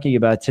you're talking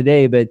about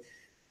today, but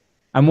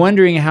I'm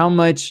wondering how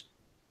much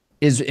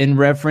is in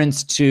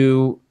reference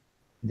to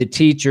the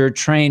teacher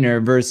trainer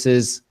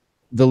versus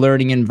the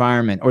learning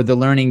environment or the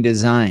learning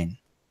design.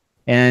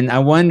 And I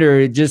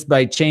wonder, just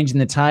by changing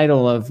the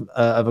title of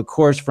a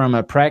course from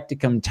a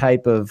practicum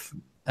type of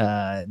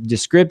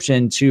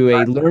description to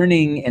a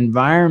learning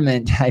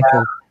environment type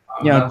of,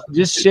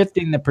 just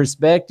shifting the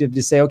perspective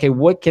to say, okay,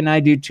 what can I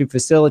do to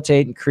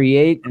facilitate and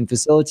create and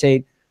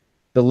facilitate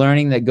the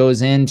learning that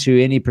goes into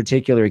any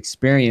particular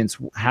experience,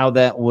 how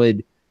that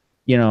would,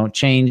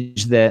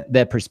 change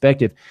that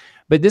perspective.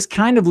 But this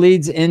kind of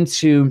leads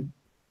into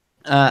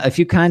a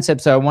few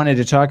concepts I wanted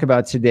to talk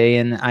about today.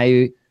 And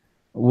I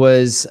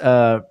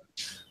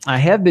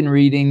have been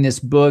reading this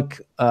book,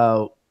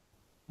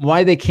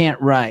 Why They Can't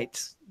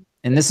Write.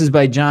 And this is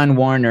by John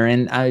Warner.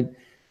 And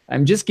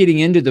I'm just getting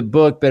into the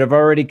book, but I've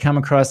already come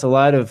across a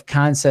lot of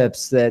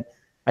concepts that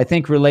I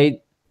think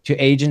relate to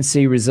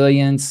agency,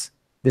 resilience,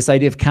 this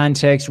idea of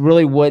context,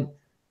 really what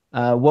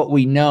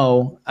we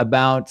know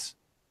about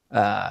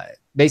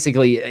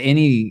basically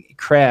any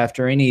craft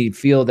or any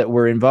field that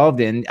we're involved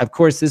in. Of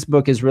course, this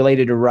book is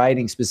related to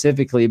writing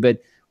specifically,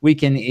 but we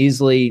can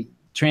easily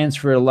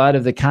transfer a lot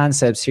of the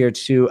concepts here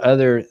to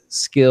other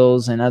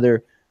skills and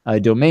other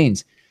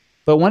domains.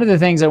 But one of the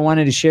things I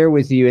wanted to share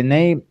with you, and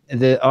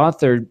the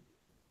author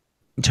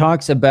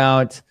talks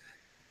about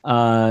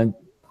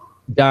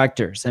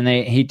doctors, and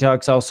he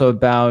talks also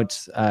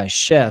about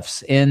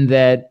chefs, in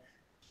that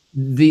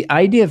the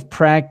idea of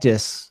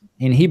practice,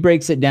 and he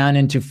breaks it down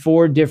into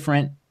 4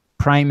 different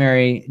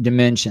primary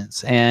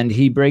dimensions, and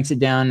he breaks it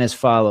down as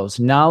follows: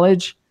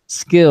 knowledge,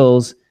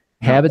 skills,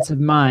 habits of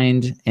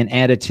mind, and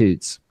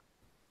attitudes.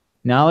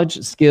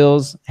 Knowledge,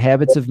 skills,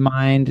 habits of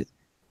mind,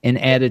 and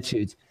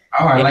attitudes.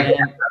 Oh, I like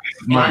that.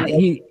 And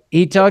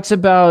he talks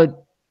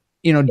about,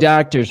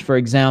 doctors, for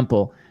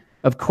example.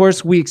 Of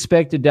course, we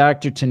expect a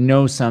doctor to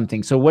know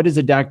something. So what does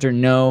a doctor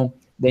know?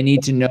 They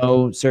need to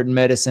know certain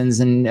medicines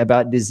and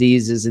about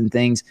diseases and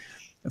things.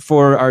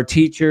 For our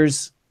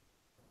teachers,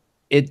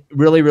 it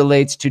really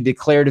relates to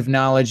declarative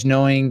knowledge,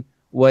 knowing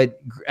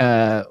what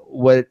a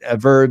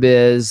verb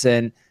is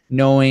and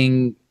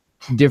knowing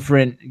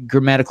different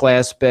grammatical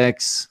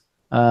aspects,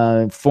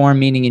 form,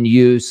 meaning, and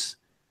use,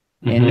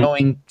 and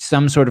knowing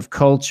some sort of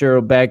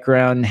cultural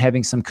background and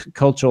having some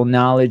cultural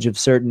knowledge of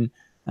certain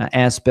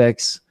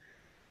aspects.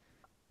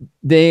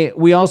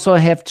 We also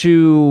have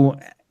to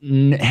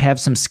have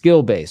some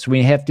skill base.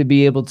 We have to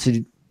be able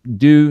to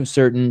do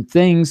certain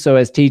things. So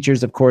as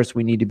teachers, of course,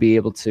 we need to be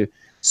able to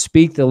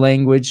speak the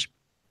language,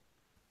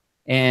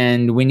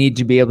 and we need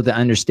to be able to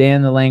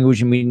understand the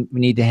language, and we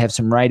need to have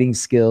some writing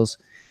skills.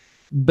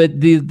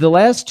 But the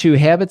last 2,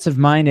 habits of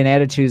mind and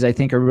attitudes, I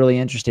think are really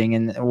interesting.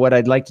 And what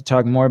I'd like to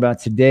talk more about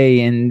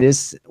today, and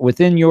this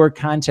within your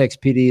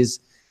context, PD, is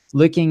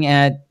looking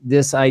at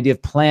this idea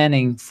of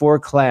planning for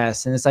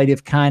class and this idea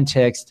of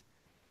context,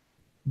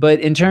 but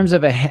in terms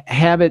of a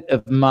habit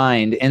of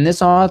mind. And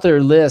this author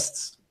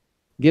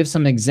gives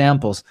some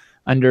examples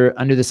under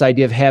this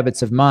idea of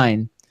habits of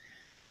mind,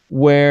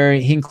 where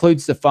he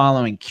includes the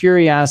following: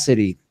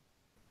 curiosity,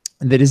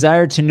 the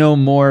desire to know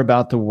more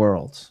about the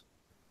world;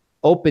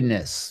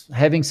 openness,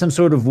 having some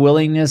sort of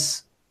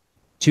willingness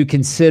to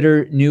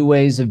consider new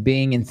ways of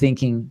being and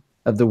thinking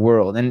of the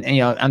world. And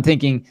I'm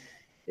thinking,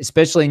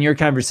 especially in your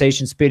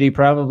conversation, Spitty,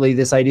 probably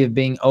this idea of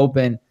being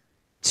open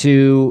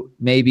to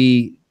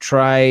maybe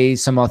try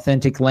some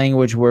authentic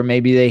language where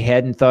maybe they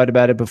hadn't thought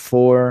about it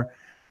before.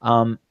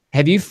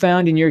 Have you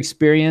found in your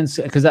experience,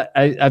 because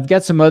I've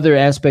got some other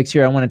aspects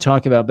here I want to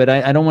talk about, but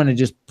I don't want to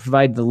just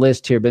provide the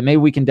list here, but maybe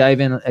we can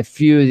dive in a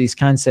few of these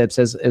concepts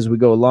as we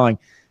go along.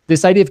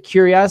 This idea of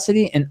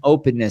curiosity and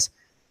openness,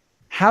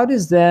 how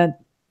does that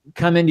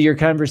come into your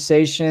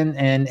conversation,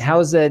 and how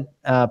is that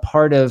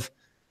part of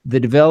the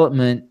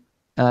development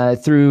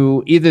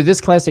through either this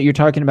class that you're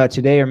talking about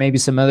today or maybe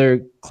some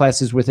other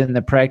classes within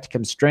the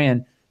practicum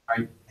strand?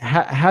 Right.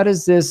 How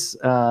does this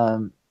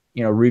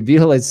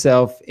reveal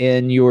itself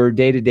in your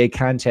day-to-day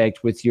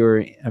contact with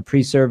your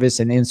pre-service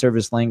and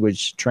in-service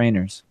language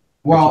trainers?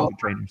 Well,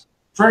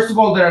 first of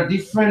all, there are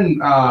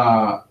different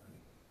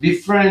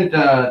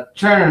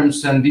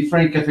terms and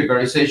different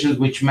categorizations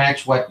which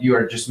match what you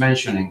are just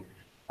mentioning.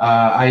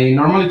 I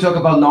normally talk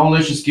about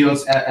knowledge,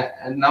 skills,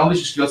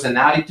 and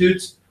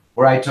attitudes,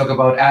 where I talk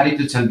about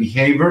attitudes and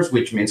behaviors,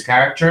 which means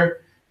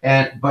character.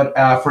 But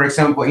for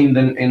example, in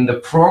the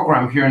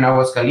program here in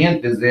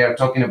Aguascalientes, they are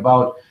talking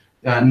about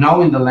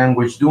knowing the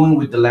language, doing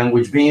with the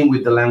language, being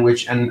with the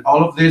language, and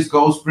all of this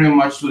goes pretty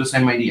much to the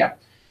same idea.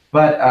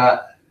 But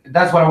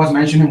that's what I was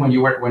mentioning when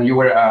you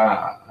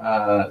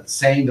were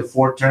saying the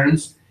 4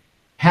 terms.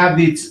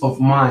 Habits of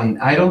mind.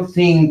 I don't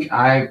think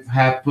I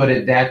have put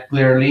it that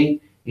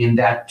clearly in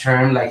that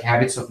term, like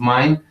habits of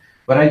mind,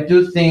 but I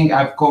do think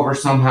I've covered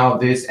somehow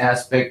this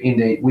aspect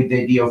with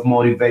the idea of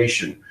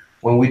motivation.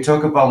 When we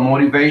talk about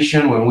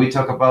motivation, when we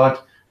talk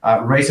about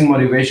raising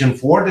motivation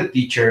for the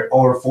teacher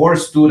or for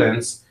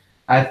students,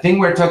 I think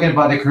we're talking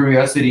about the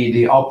curiosity,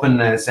 the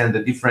openness, and the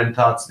different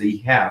thoughts they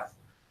have.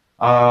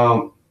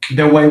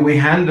 The way we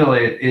handle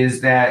it is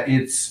that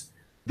it's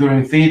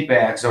during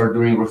feedbacks or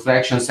during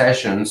reflection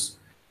sessions.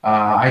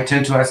 I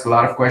tend to ask a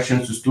lot of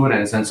questions to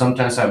students, and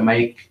sometimes I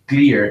make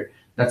clear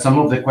that some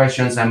of the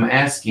questions I'm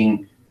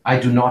asking, I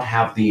do not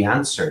have the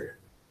answer.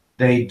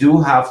 They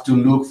do have to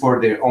look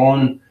for their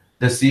own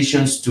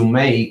decisions to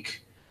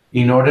make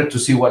in order to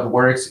see what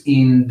works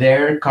in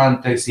their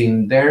context,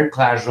 in their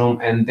classroom,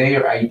 and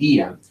their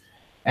idea.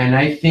 And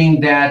I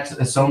think that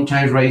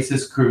sometimes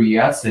raises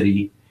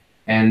curiosity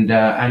and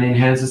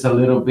enhances a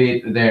little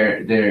bit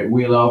their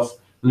will of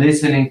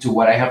listening to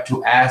what I have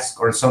to ask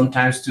or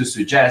sometimes to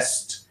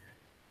suggest,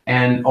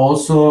 and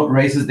also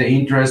raises the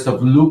interest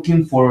of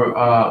looking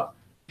for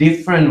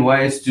different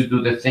ways to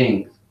do the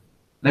thing.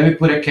 Let me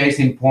put a case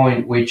in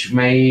point, which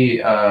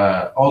may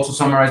also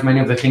summarize many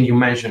of the things you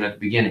mentioned at the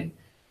beginning.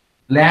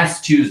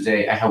 Last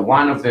Tuesday, I had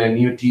one of the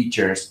new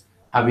teachers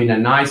having a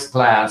nice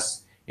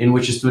class in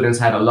which students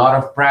had a lot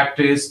of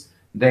practice.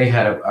 They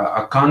had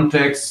a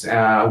context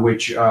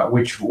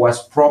which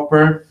was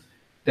proper.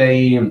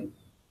 They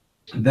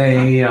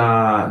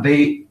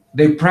they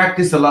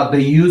practiced a lot.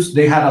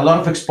 They had a lot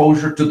of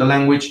exposure to the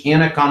language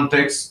in a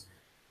context.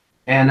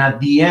 And at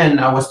the end,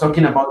 I was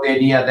talking about the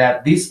idea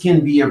that this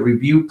can be a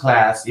review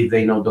class if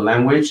they know the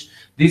language.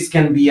 This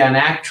can be an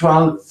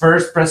actual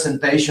first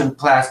presentation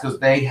class because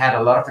they had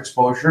a lot of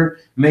exposure.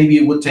 Maybe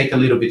it would take a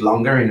little bit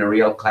longer in a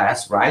real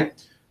class, right?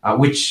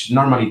 Which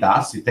normally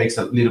does. It takes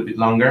a little bit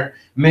longer.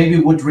 Maybe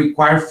it would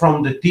require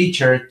from the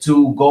teacher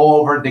to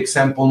go over the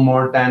example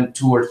more than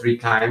 2 or 3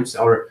 times,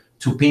 or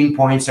to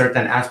pinpoint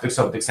certain aspects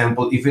of the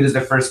example if it is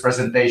the first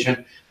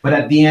presentation. But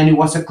at the end, it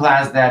was a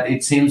class that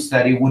it seems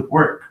that it would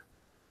work.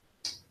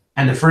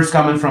 And the first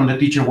comment from the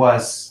teacher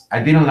was,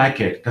 I didn't like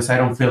it because I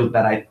don't feel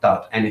that I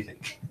taught anything.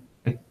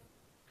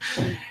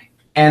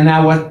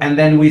 And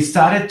then we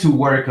started to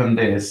work on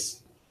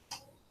this.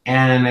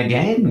 And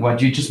again,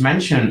 what you just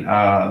mentioned,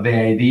 the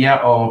idea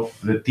of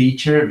the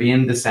teacher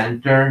being the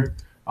center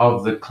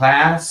of the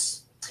class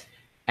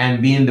and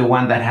being the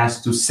one that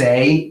has to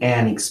say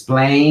and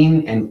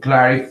explain and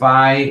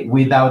clarify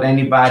without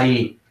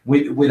anybody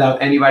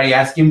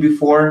asking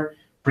before,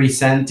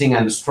 presenting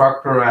and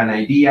structure an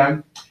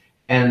idea.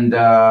 And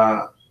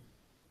but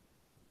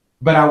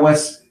I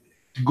was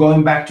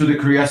going back to the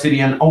curiosity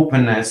and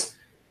openness.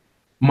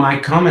 My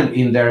comment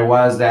in there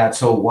was that,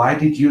 so why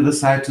did you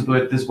decide to do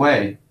it this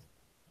way?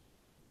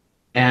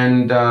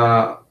 And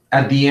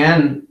at the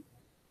end,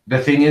 the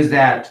thing is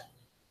that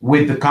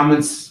with the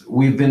comments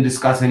we've been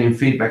discussing in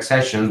feedback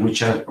sessions,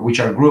 which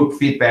are group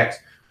feedbacks,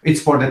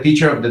 it's for the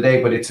teacher of the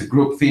day, but it's a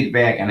group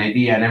feedback, an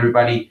idea, and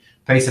everybody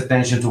pays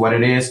attention to what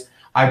it is.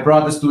 I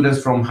brought the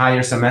students from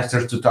higher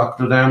semesters to talk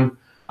to them.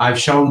 I've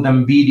shown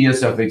them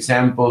videos of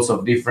examples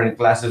of different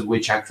classes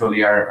which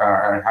actually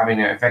are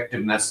having an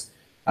effectiveness,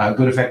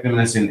 good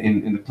effectiveness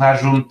in the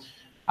classroom.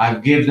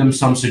 I've given them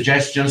some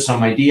suggestions,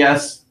 some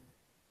ideas,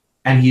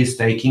 and he is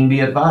taking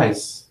the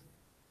advice.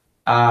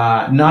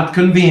 Not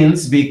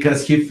convinced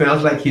because he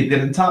felt like he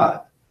didn't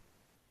taught.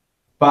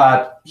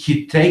 But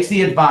he takes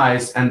the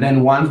advice, and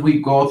then once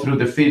we go through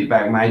the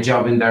feedback, my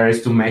job in there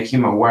is to make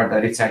him aware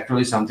that it's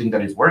actually something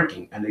that is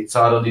working and it's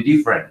totally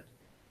different.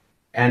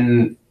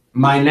 And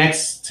my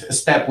next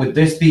step with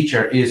this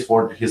teacher is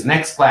for his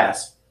next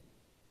class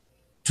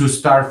to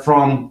start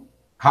from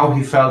how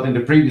he felt in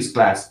the previous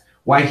class,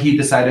 why he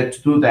decided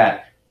to do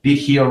that. Did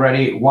he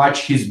already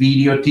watch his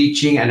video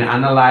teaching and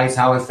analyze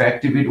how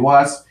effective it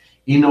was,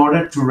 in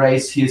order to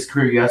raise his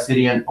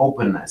curiosity and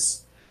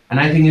openness? And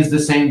I think it's the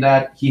same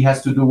that he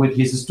has to do with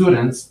his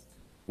students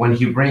when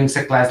he brings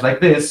a class like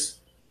this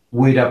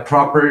with a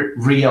proper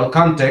real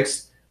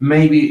context.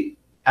 Maybe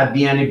at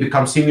the end it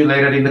becomes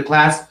simulated in the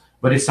class,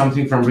 but it's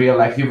something from real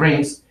life he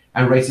brings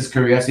and raises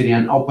curiosity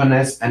and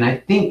openness. And I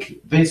think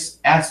this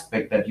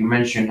aspect that you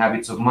mentioned,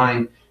 habits of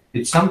mind,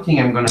 it's something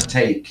I'm going to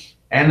take,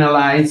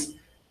 analyze,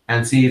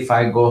 and see if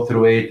I go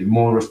through it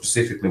more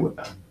specifically with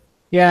them.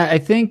 Yeah, I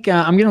think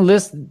I'm going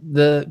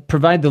to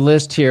provide the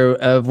list here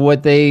of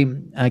what they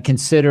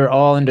consider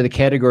all under the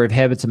category of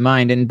habits of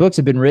mind. And books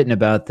have been written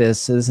about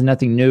this, so this is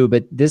nothing new,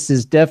 but this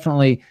is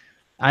definitely,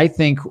 I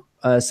think,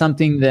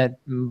 something that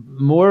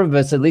more of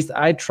us, at least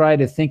I try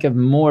to think of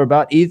more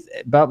about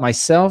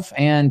myself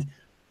and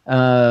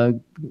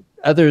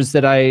others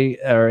that I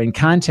are in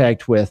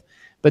contact with.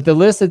 But the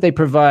list that they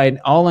provide,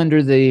 all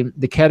under the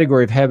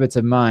category of habits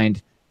of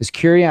mind, is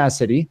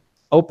curiosity,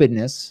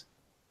 openness,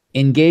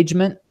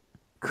 engagement,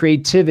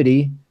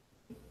 creativity,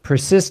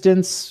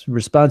 persistence,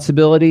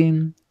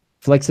 responsibility,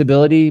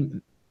 flexibility,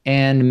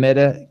 and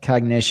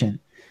metacognition.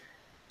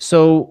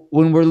 So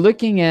when we're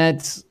looking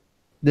at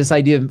this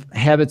idea of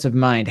habits of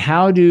mind,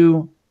 how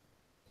do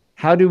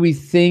we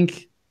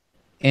think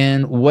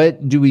and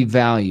what do we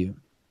value?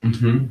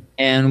 Mm-hmm.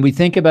 And we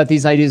think about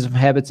these ideas of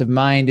habits of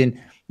mind,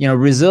 and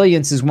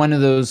resilience is one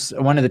of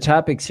the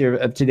topics here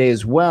of today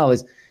as well.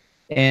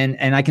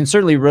 And I can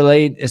certainly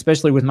relate,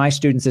 especially with my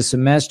students this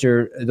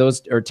semester.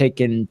 Those are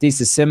taking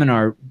thesis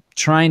seminar,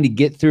 trying to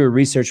get through a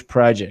research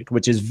project,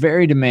 which is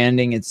very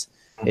demanding. It's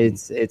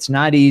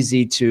not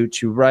easy to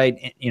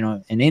write,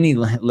 in any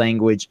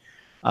language,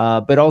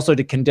 but also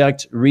to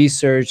conduct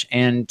research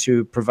and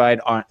to provide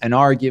an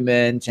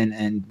argument and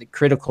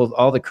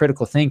all the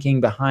critical thinking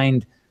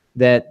behind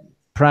that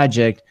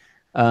project.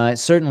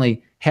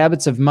 certainly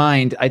habits of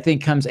mind, I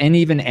think comes, and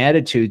even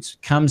attitudes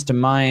comes to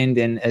mind,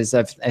 and as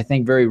I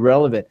think very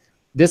relevant,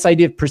 this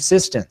idea of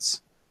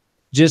persistence,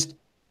 just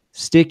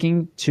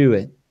sticking to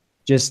it,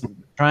 just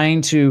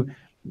trying to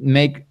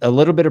make a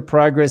little bit of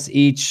progress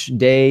each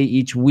day,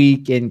 each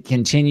week, and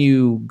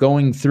continue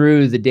going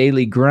through the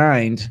daily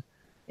grind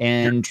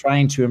and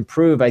trying to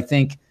improve, I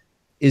think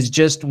is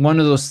just one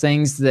of those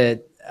things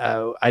that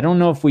I don't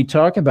know if we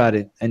talk about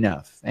it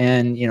enough.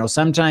 And,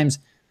 sometimes,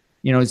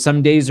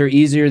 some days are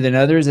easier than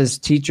others as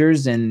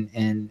teachers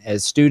and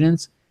as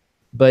students,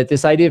 but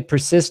this idea of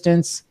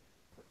persistence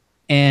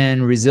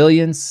and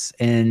resilience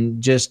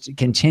and just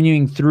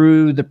continuing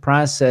through the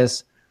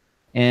process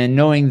and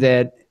knowing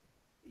that,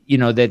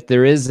 that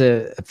there is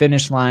a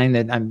finish line,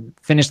 that I'm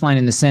finish line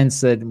in the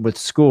sense that with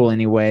school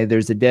anyway,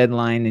 there's a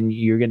deadline and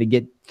you're going to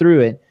get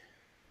through it,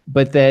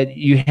 but that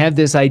you have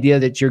this idea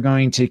that you're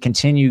going to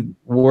continue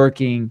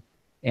working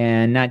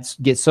and not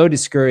get so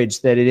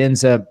discouraged that it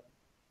ends up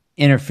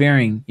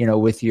interfering,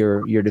 with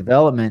your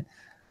development,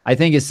 I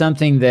think is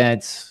something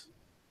that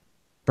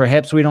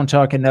perhaps we don't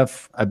talk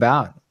enough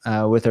about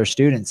with our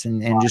students,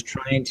 and just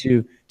trying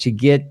to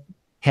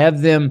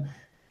have them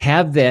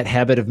have that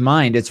habit of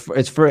mind.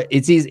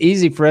 It's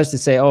easy for us to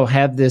say, oh,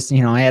 have this,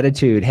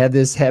 attitude, have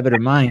this habit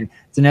of mind.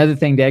 It's another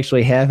thing to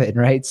actually have it,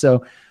 right?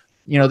 So,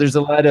 there's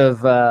a lot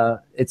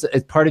of it's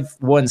part of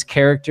one's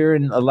character,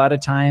 and a lot of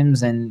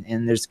times,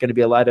 and there's going to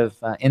be a lot of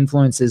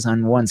influences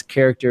on one's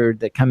character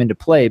that come into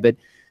play. But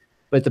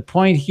the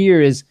point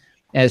here is,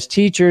 as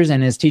teachers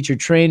and as teacher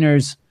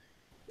trainers,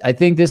 I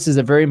think this is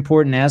a very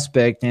important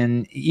aspect.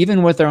 And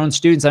even with our own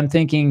students, I'm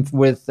thinking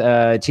with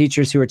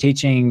teachers who are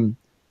teaching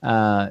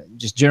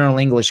just general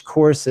English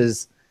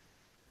courses,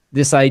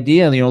 this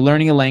idea,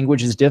 learning a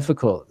language is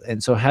difficult.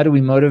 And so how do we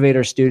motivate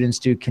our students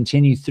to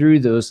continue through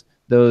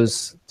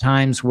those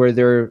times where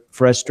they're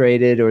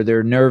frustrated or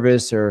they're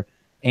nervous or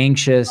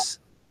anxious,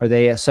 or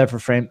they suffer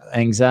from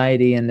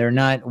anxiety and they're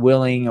not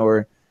willing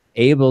or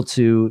able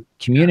to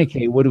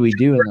communicate? What do we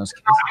do in those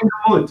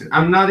cases?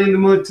 I'm not in the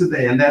mood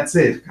today, and that's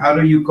it. How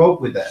do you cope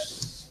with that?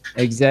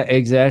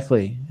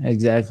 Exactly.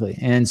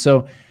 And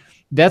so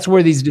that's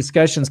where these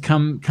discussions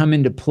come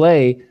into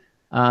play,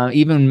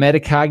 even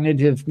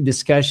metacognitive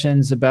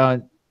discussions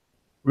about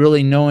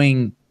really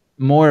knowing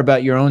more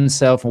about your own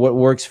self and what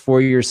works for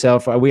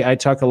yourself. I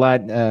talk a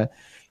lot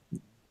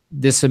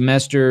this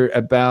semester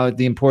about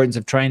the importance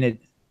of trying to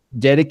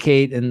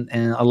dedicate and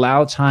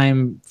allow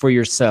time for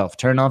yourself.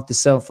 Turn off the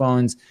cell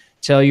phones.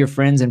 Tell your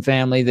friends and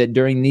family that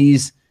during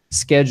these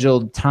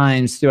scheduled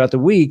times throughout the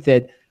week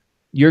that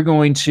you're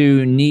going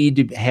to need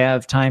to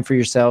have time for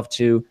yourself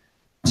to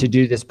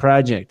do this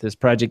project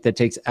that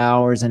takes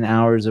hours and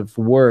hours of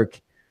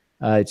work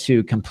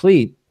to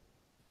complete.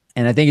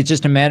 And I think it's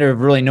just a matter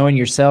of really knowing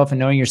yourself and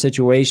knowing your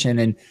situation,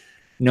 and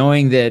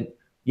knowing that,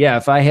 yeah,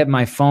 if I have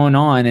my phone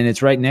on and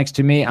it's right next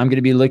to me, I'm going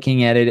to be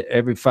looking at it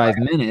every 5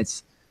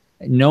 minutes.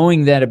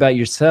 Knowing that about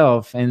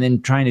yourself, and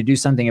then trying to do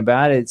something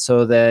about it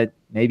so that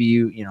maybe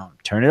you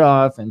turn it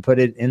off and put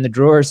it in the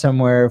drawer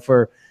somewhere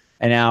for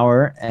an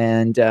hour.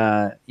 And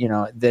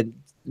that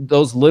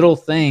those little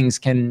things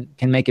can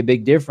make a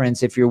big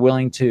difference if you're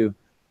willing to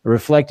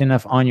reflect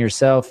enough on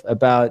yourself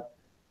about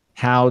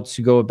how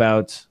to go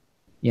about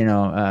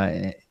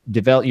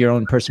develop your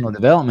own personal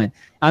development.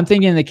 I'm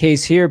thinking in the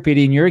case here,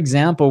 Petey, in your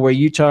example where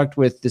you talked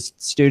with this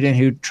student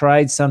who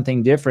tried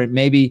something different,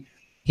 maybe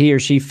he or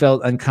she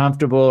felt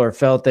uncomfortable or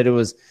felt that it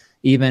was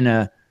even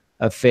a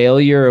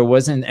failure or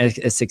wasn't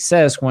a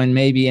success, when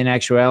maybe in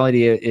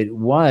actuality it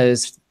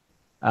was.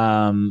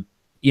 That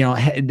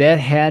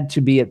had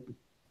to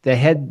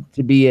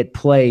be at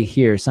play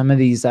here. Some of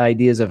these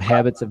ideas of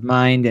habits of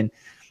mind, and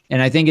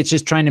I think it's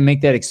just trying to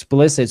make that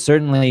explicit.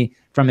 Certainly,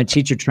 from a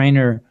teacher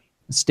trainer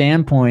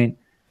standpoint,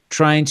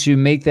 trying to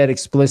make that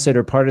explicit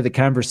or part of the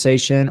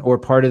conversation or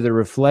part of the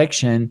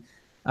reflection,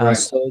 right,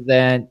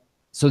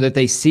 so that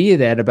they see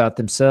that about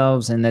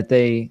themselves, and that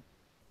they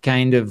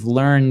kind of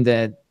learn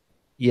that,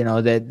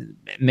 that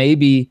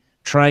maybe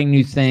trying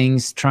new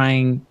things,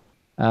 sometimes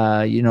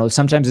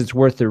it's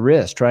worth the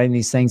risk, trying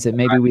these things that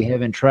maybe we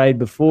haven't tried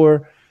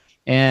before.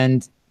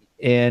 And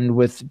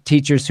with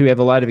teachers who have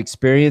a lot of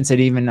experience, it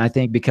even, I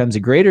think, becomes a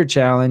greater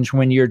challenge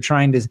when you're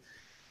trying to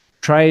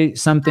try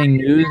something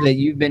new that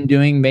you've been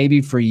doing maybe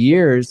for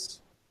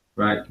years,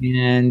 right?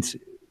 And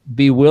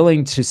be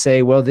willing to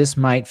say, well, this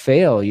might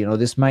fail,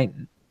 this might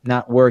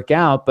not work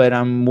out, but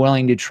I'm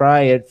willing to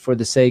try it for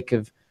the sake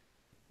of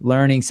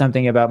learning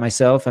something about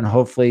myself and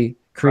hopefully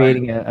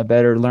creating a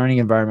better learning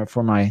environment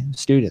for my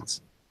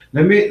students.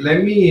 Let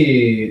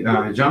me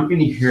jump in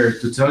here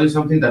to tell you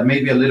something that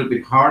may be a little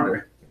bit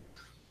harder.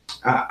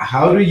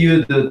 How do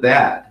you do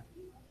that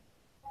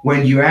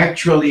when you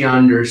actually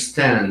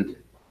understand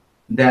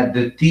that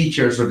the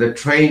teachers or the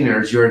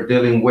trainers you're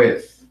dealing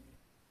with,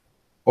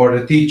 or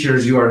the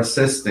teachers you are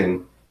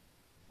assisting,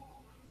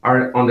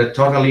 are on the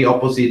totally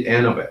opposite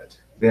end of it?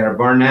 They are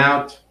burned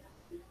out,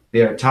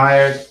 they are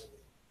tired,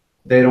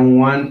 they don't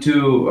want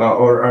to,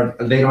 or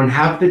they don't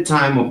have the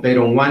time, or they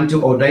don't want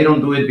to, or they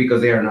don't do it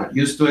because they are not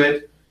used to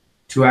it,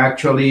 to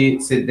actually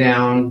sit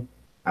down,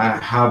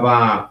 have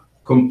a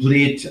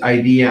complete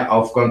idea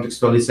of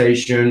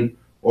contextualization,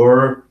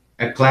 or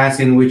a class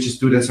in which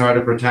students are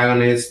the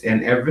protagonist,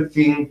 and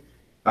everything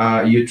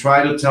you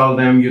try to tell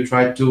them, you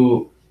try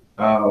to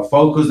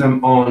focus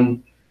them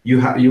on.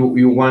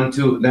 You want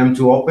them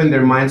to open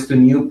their minds to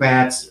new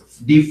paths,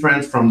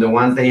 different from the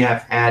ones they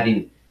have had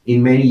in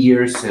many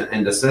years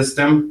in the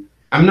system.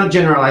 I'm not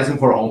generalizing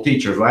for all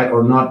teachers, right,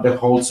 or not the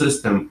whole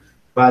system,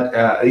 but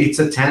it's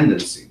a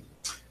tendency.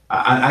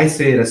 I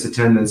say it as a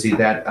tendency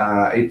that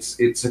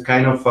it's a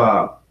kind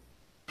of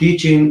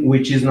teaching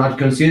which is not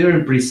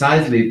considering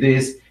precisely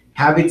these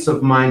habits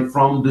of mind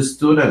from the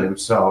student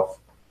himself,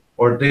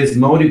 or this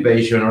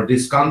motivation or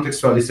this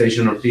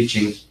contextualization of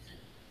teaching.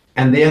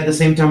 And they at the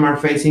same time are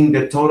facing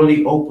the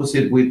totally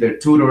opposite with their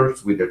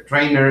tutors, with their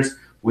trainers,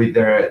 with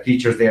their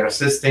teachers they are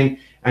assisting,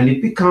 and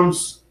it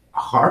becomes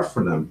hard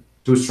for them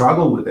to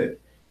struggle with it.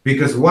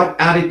 Because what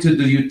attitude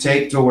do you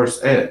take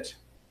towards it?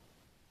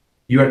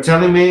 You are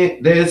telling me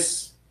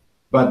this,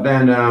 but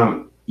then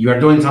you are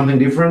doing something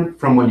different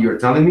from what you're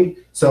telling me.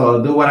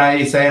 So do what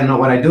I say and not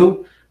what I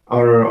do.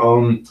 Or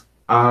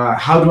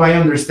how do I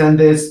understand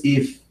this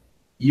if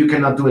you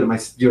cannot do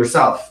it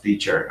yourself,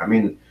 teacher? I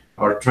mean,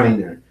 or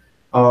trainer.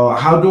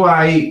 How do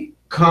I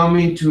come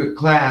into a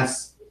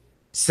class,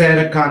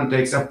 set a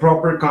context, a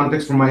proper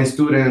context for my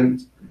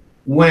student,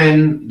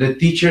 when the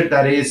teacher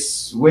that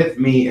is with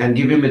me and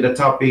giving me the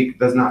topic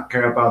does not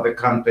care about the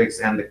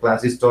context, and the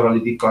class is totally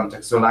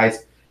decontextualized,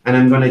 and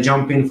I'm going to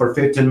jump in for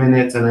 15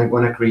 minutes and I'm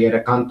going to create a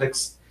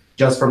context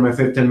just for my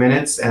 15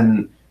 minutes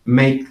and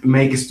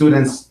make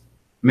students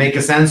make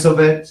a sense of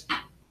it,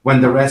 when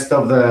the rest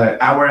of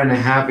the hour and a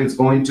half is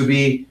going to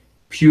be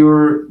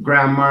pure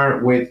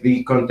grammar with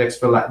the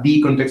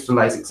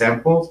decontextualized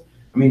examples.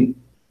 I mean,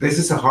 this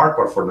is a hard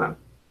part for them.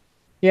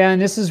 Yeah,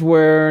 and this is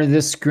where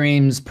this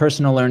screams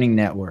personal learning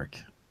network.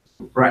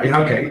 Right,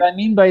 okay. What I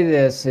mean by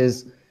this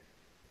is,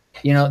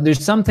 you know,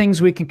 there's some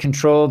things we can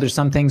control, there's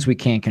some things we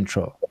can't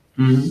control.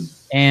 Mm-hmm.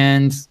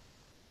 And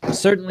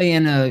certainly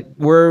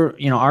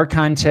our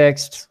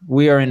context,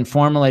 we are in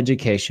formal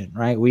education,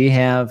 right?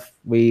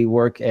 We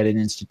work at an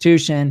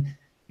institution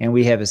and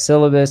we have a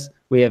syllabus,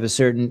 we have a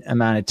certain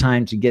amount of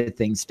time to get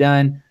things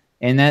done.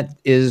 And that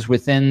is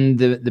within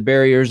the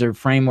barriers or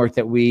framework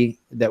that we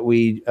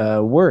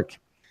work.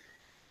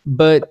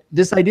 But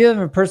this idea of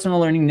a personal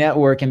learning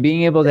network and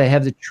being able to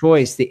have the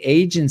choice, the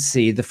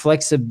agency, the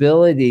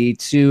flexibility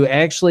to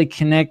actually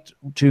connect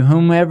to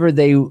whomever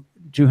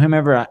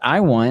I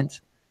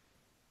want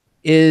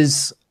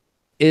is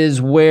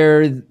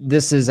where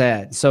this is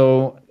at.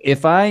 So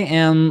if I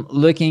am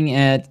looking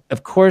at,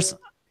 of course,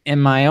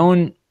 in my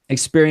own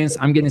experience,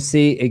 I'm going to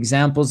see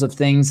examples of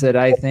things that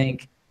I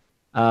think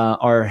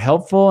are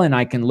helpful and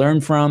I can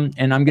learn from,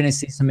 and I'm going to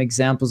see some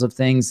examples of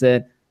things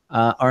that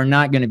are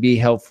not going to be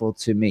helpful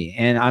to me.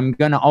 And I'm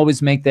going to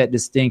always make that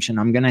distinction.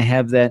 I'm going to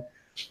have that,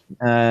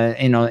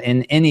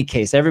 in any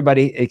case,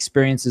 everybody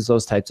experiences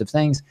those types of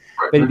things.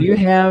 But if you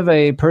have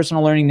a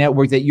personal learning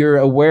network that you're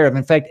aware of,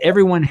 in fact,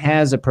 everyone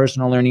has a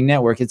personal learning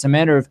network. It's a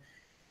matter of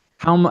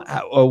how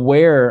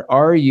aware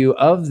are you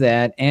of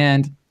that,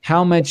 and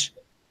how much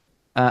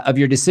of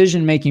your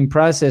decision-making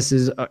process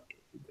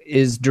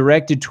is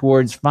directed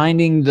towards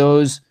finding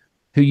those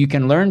who you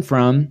can learn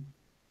from.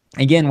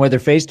 Again, whether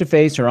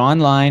face-to-face or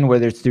online,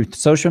 whether it's through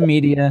social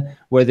media,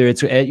 whether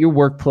it's at your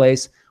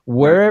workplace,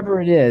 wherever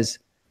it is,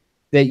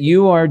 that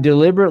you are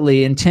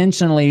deliberately,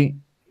 intentionally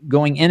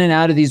going in and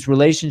out of these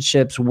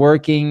relationships,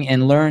 working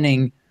and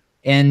learning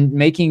and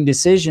making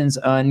decisions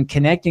on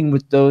connecting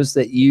with those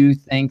that you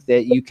think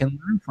that you can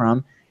learn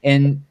from,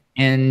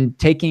 and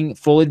taking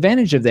full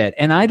advantage of that.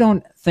 And I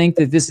don't think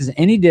that this is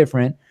any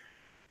different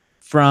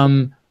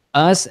from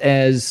us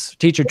as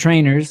teacher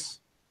trainers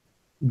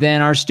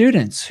than our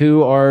students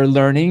who are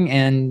learning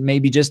and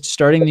maybe just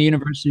starting the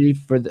university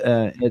for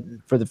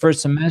the first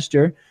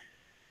semester.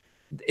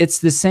 It's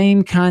the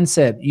same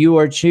concept. You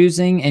are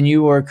choosing and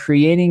you are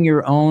creating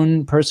your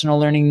own personal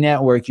learning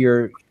network.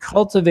 You're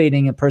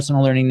cultivating a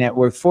personal learning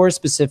network for a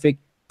specific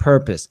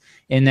purpose.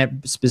 And that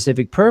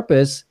specific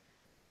purpose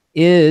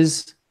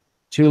is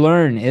to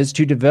learn, is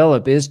to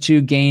develop, is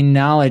to gain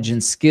knowledge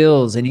and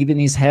skills, and even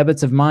these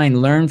habits of mind.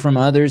 Learn from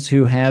others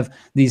who have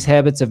these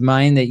habits of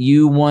mind that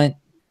you want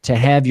to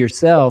have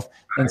yourself,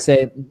 and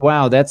say,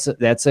 wow, that's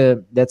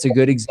a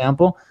good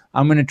example.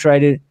 I'm going to try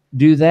to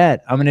do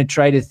that. I'm going to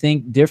try to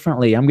think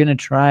differently. I'm going to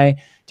try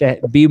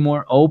to be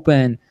more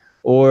open,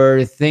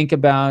 or think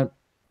about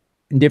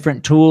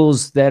different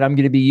tools that I'm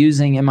going to be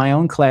using in my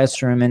own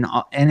classroom,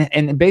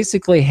 and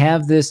basically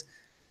have this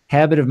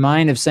habit of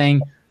mind of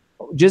saying,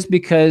 just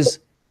because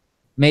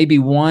maybe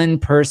one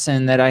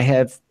person that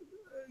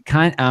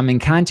I'm in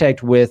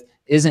contact with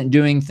isn't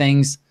doing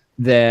things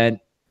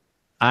that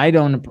I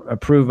don't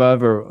approve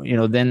of, or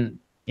then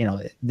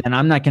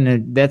I'm not going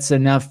to. That's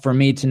enough for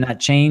me to not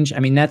change. I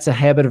mean, that's a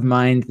habit of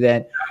mind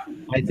that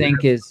I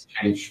think is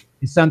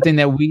something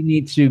that we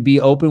need to be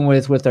open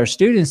with our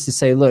students, to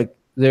say, look,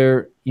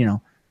 this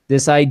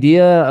this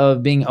idea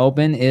of being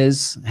open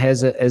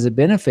has a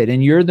benefit,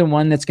 and you're the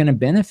one that's going to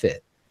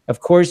benefit. Of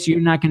course, you're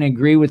not going to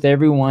agree with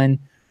everyone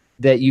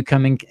that you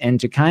come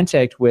into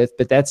contact with,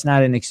 but that's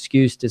not an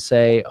excuse to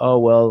say, oh,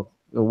 well,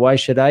 why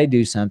should I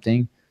do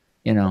something,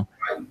 you know?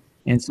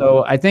 And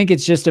so I think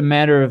it's just a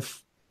matter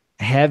of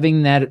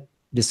having that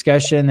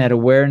discussion, that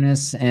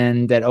awareness,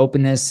 and that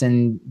openness,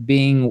 and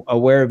being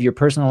aware of your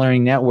personal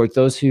learning network,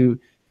 those who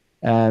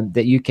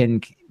that you can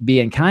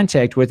be in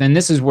contact with. And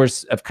this is where,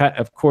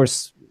 of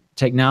course,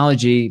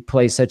 technology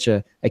plays such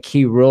a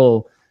key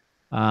role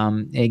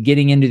in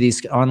getting into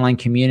these online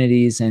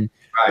communities and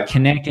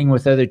connecting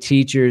with other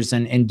teachers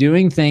and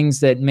doing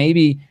things that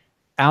maybe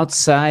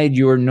outside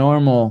your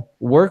normal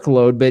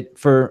workload,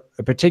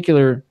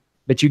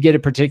 but you get a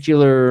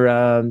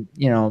particular,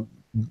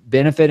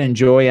 benefit and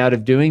joy out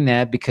of doing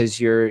that,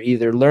 because you're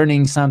either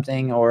learning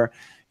something or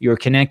you're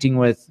connecting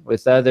with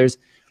others.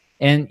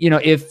 And,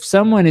 if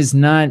someone is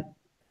not,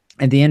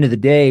 at the end of the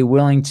day,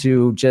 willing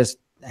to just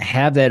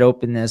have that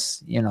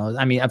openness,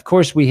 I mean, of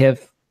course we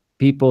have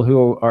people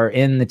who are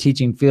in the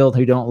teaching field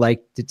who don't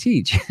like to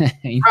teach.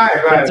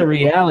 That's a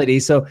reality.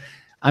 So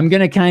I'm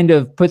going to kind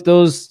of put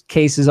those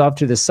cases off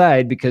to the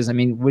side, because, I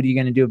mean, what are you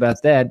going to do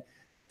about that?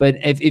 But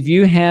if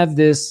you have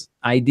this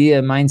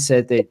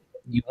mindset that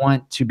you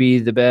want to be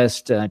the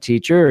best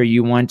teacher, or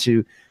you want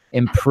to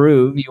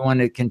improve, you want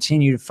to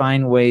continue to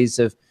find ways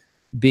of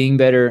being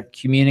better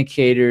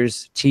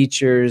communicators,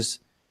 teachers,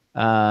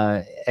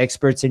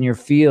 experts in your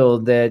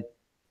field, that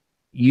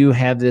you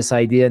have this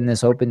idea and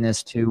this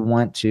openness to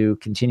want to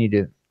continue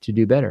to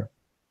do better.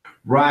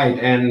 Right.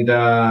 And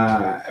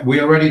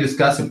we already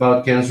discussed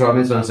about Ken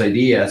Robinson's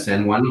ideas,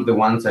 and one of the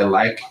ones I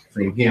like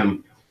from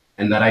him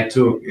and that I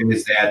took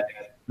is that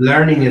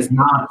learning is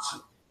not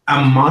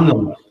a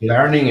monolith.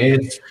 Learning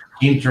is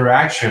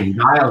interaction,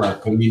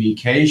 dialogue,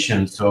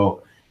 communication.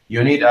 So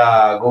you need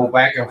to go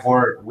back and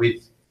forth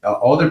with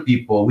other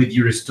people, with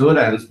your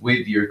students,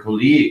 with your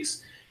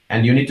colleagues,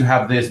 and you need to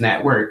have this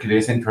network,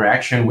 this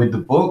interaction with the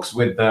books,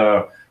 with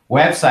the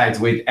websites,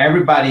 with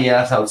everybody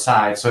else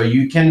outside, so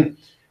you can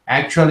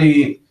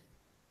actually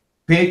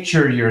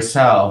picture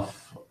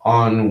yourself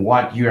on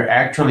what you're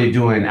actually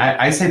doing.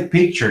 I say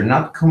picture,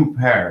 not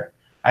compare.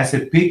 I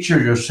say picture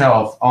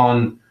yourself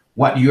on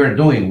what you're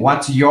doing.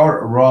 What's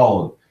your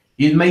role?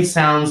 It may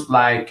sound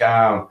like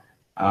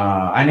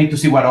I need to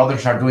see what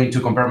others are doing to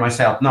compare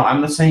myself. No,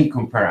 I'm not saying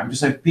compare. I'm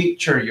just saying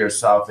picture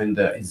yourself in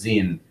the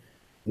zine.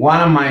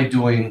 What am I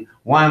doing?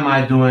 Why am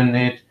I doing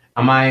it?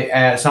 Am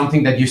I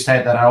something that you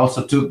said that I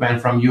also took, Ben,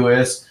 from you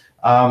is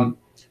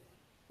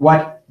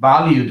what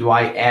value do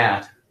I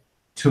add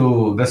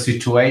to the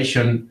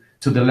situation,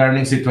 to the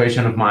learning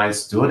situation of my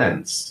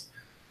students?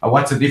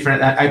 What's the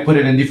difference? I put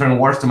it in different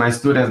words to my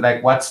students,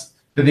 like what's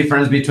the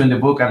difference between the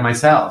book and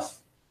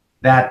myself?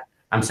 That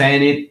I'm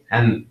saying it,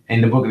 and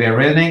in the book they're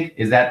reading.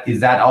 Is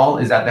that all?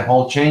 Is that the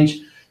whole change?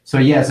 So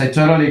yes, I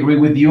totally agree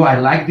with you. I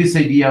like this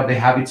idea of the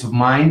habits of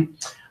mind.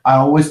 I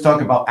always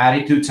talk about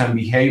attitudes and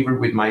behavior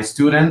with my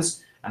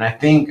students, and I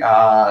think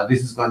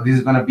this is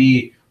going to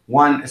be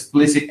one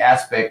explicit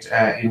aspect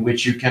in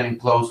which you can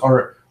enclose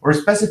or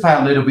specify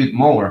a little bit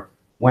more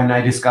when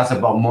I discuss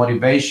about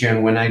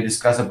motivation, when I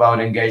discuss about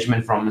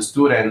engagement from the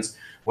students,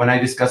 when I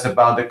discuss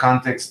about the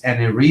context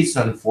and a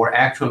reason for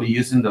actually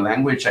using the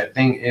language. I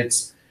think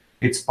it's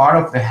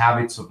part of the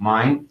habits of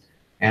mind,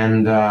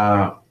 and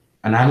I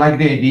like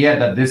the idea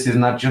that this is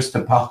not just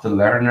about the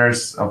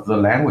learners of the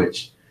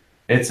language.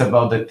 It's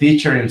about the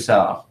teacher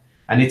himself,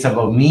 and it's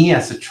about me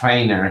as a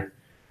trainer,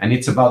 and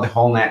it's about the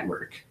whole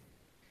network.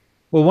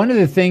 Well, one of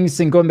the things,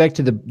 and going back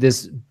to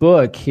this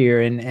book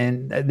here,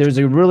 and there's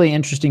a really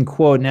interesting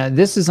quote. Now,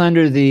 this is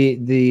under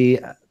the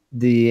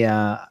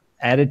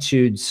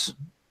attitudes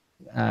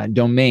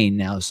domain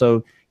now.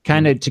 So,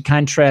 kind of to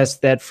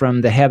contrast that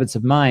from the habits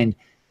of mind,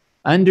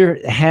 under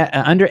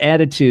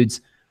attitudes,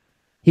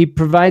 he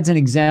provides an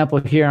example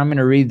here. I'm going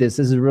to read this.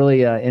 This is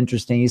really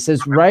interesting. He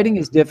says, writing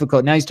is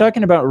difficult. Now, he's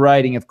talking about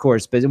writing, of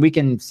course, but we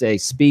can say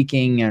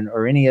speaking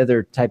or any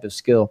other type of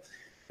skill.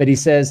 But he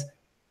says,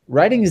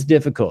 writing is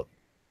difficult,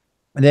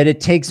 that it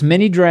takes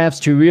many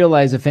drafts to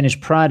realize a finished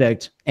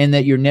product, and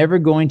that you're never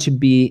going to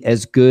be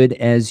as good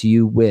as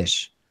you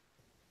wish.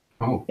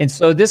 Oh. And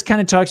so this kind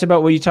of talks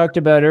about what you talked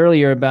about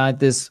earlier about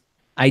this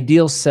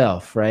ideal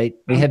self, right?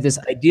 We have this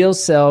ideal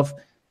self.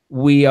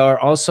 We are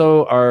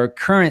also our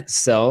current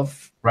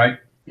self. Right.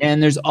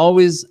 And there's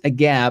always a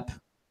gap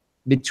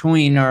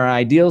between our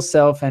ideal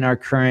self and our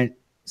current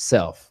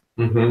self.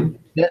 Mm-hmm.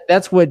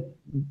 That's what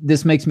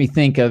this makes me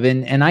think of.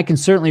 And I can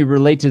certainly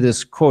relate to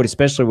this quote,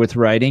 especially with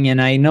writing.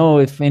 And I know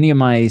if any of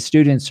my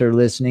students are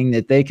listening,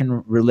 that they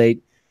can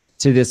relate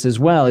to this as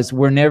well. Is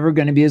we're never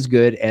going to be as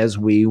good as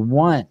we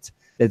want.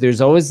 That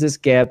there's always this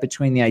gap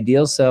between the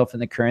ideal self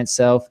and the current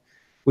self.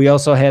 We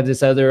also have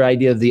this other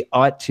idea of the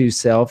ought to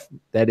self,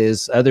 that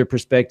is other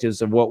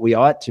perspectives of what we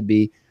ought to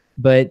be.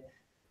 But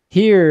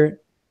here,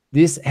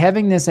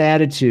 having this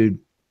attitude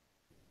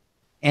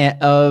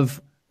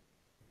of,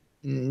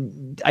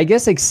 I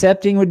guess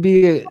accepting would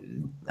be,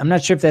 I'm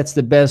not sure if that's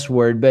the best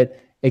word, but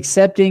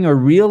accepting or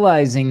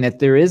realizing that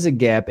there is a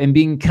gap and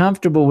being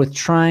comfortable with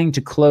trying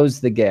to close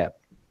the gap,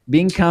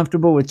 being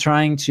comfortable with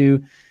trying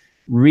to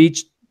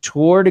reach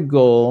toward a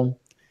goal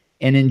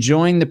and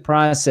enjoying the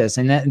process.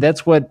 And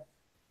that's what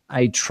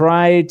I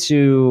try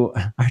to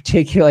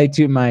articulate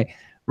to my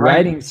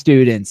writing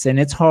students. And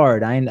it's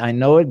hard. I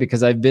know it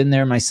because I've been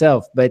there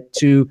myself, but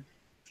to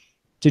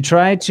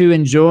try to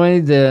enjoy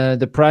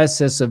the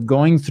process of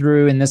going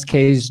through, in this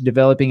case,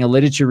 developing a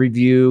literature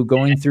review,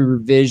 going through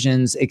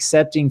revisions,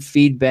 accepting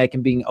feedback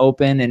and being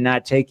open and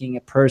not taking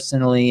it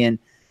personally,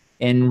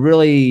 and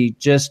really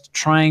just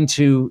trying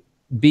to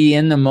be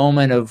in the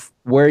moment of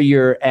where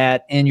you're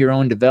at in your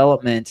own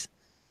development,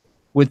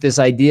 with this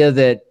idea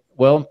that,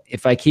 well,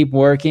 if I keep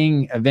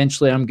working,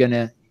 eventually I'm going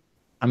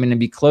to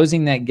be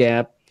closing that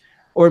gap,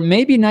 or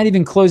maybe not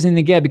even closing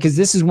the gap, because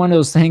this is one of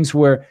those things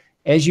where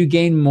as you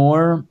gain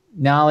more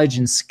knowledge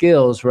and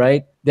skills,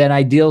 right, that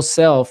ideal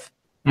self,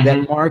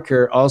 that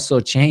marker also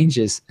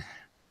changes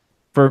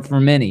for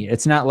many.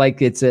 It's not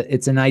like it's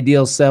an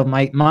ideal self.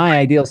 My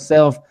ideal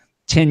self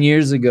 10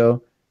 years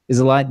ago is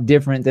a lot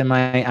different than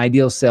my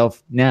ideal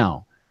self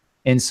now.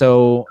 And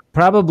so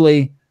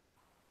probably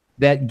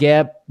that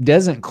gap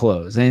doesn't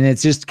close, and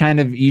it's just kind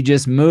of, you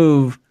just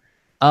move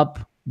up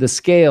the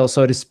scale,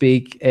 so to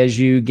speak, as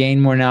you gain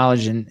more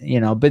knowledge. And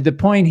but the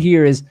point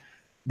here is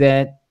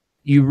that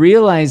you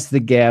realize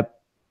the gap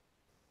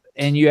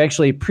and you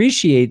actually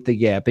appreciate the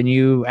gap, and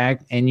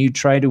you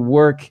try to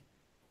work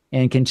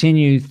and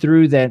continue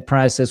through that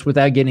process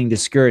without getting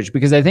discouraged.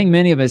 Because I think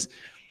many of us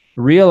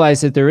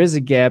realize that there is a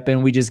gap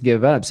and we just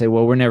give up, say,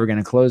 well, we're never going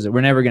to close it.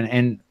 We're never going to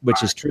end,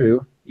 which is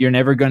true. You're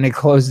never going to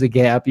close the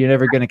gap. You're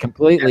never going to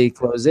completely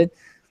close it,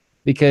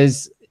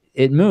 because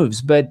it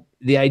moves. But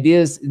the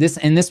idea is this,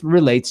 and this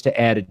relates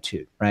to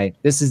attitude, right?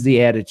 This is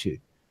the attitude.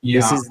 Yeah.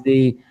 This is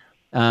the,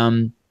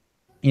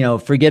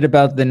 forget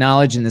about the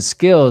knowledge and the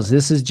skills.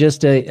 This is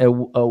just a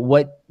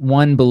what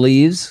one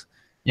believes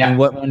and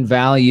what one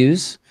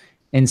values,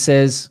 and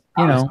says,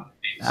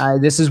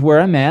 this is where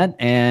I'm at,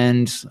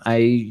 and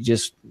I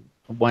just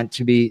want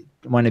to be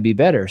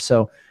better.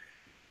 So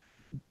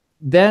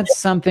that's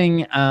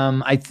something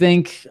I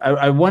think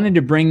I wanted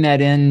to bring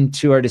that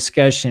into our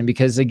discussion,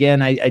 because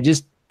again, I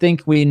just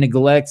think we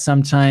neglect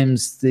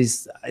sometimes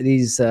these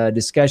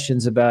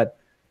discussions about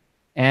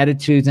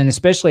attitudes, and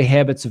especially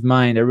habits of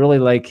mind. I really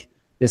like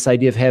this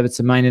idea of habits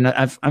of mind, and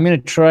I'm going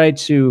to try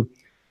to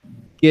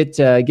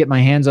get my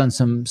hands on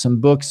some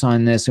books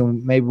on this,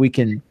 and maybe we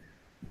can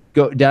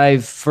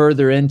dive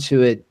further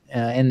into it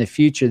in the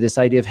future, this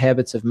idea of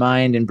habits of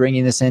mind, and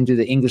bringing this into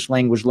the English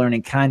language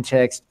learning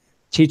context,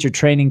 teacher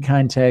training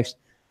context,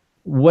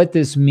 what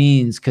this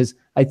means. Because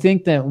I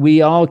think that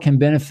we all can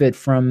benefit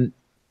from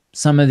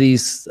some of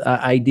these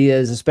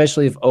ideas,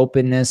 especially of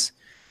openness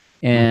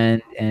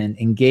and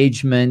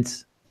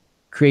engagement,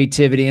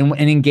 creativity. And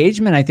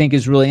engagement, I think,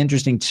 is really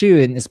interesting too,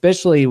 and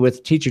especially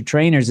with teacher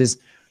trainers, is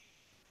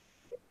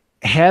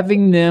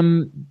having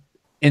them,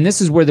 and this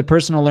is where the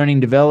personal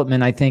learning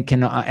development, I think,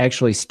 can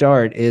actually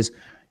start, is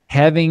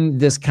having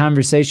this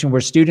conversation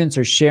where students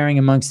are sharing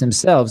amongst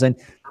themselves. And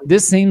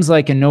this seems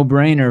like a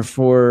no-brainer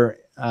for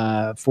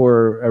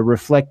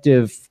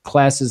reflective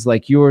classes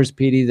like yours,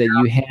 Petey, that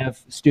you have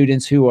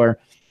students who are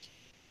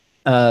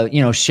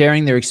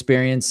sharing their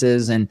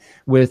experiences, and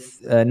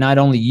with not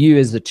only you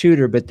as the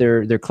tutor, but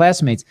their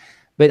classmates.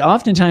 But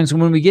oftentimes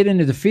when we get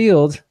into the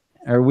field,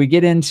 or we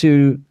get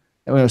into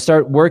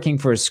start working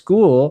for a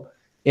school,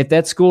 if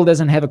that school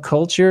doesn't have a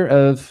culture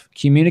of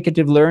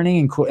communicative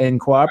learning and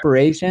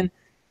cooperation,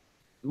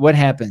 what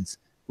happens?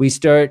 We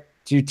start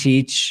to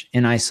teach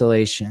in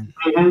isolation.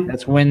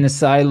 That's when the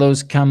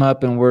silos come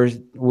up, and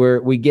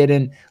we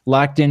get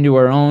locked into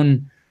our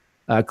own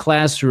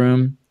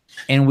classroom,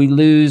 and we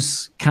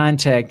lose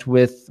contact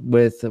with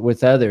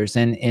others.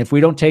 And if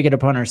we don't take it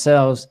upon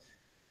ourselves,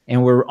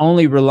 and we're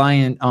only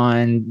reliant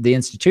on the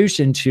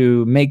institution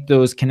to make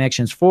those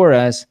connections for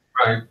us,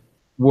 right,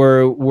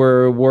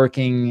 we're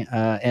working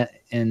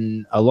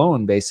in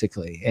alone,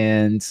 basically,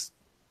 and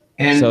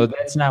so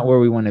that's not where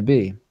we want to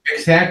be.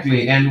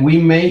 Exactly, and we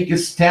make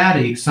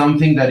static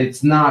something that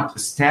it's not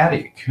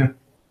static,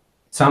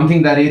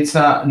 something that it's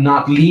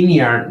not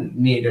linear,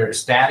 neither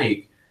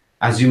static.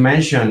 As you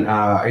mentioned,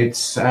 it's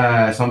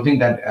something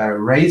that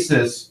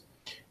raises.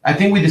 I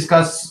think we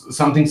discussed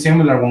something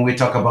similar when we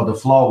talk about the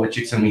flow with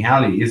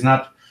Csikszentmihalyi. It's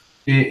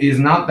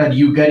not that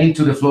you get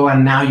into the flow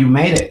and now you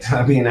made it.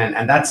 I mean,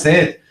 and that's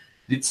it.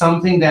 It's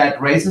something that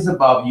raises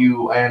above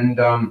you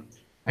and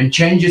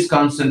changes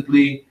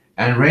constantly,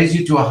 and raise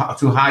you to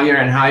higher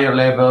and higher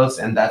levels,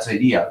 and that's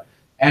ideal.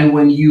 And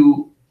when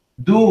you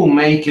do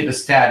make it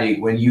static,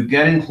 when you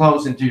get in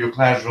close into your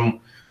classroom,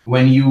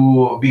 when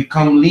you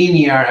become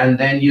linear, and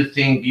then you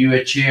think you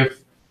achieve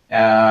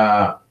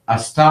a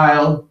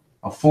style,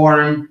 a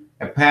form,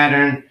 a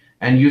pattern,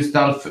 and you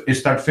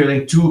start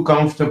feeling too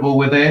comfortable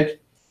with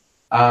it,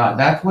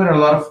 that's where a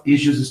lot of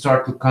issues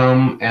start to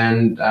come.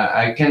 And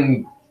I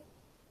can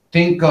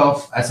think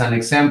of, as an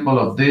example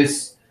of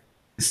this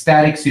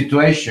static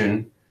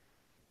situation,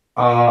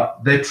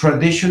 the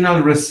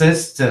traditional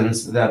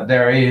resistance that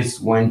there is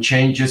when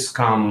changes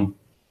come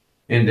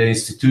in the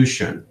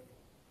institution,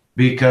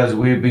 because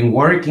we've been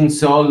working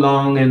so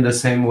long in the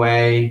same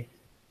way.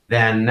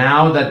 Then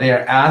now that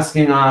they're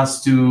asking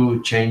us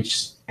to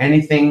change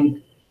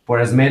anything for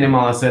as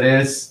minimal as it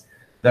is,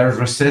 there's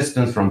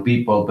resistance from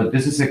people. But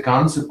this is a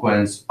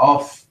consequence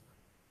of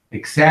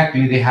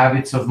exactly the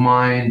habits of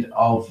mind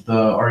of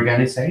the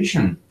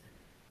organization.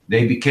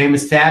 They became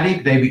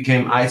static, they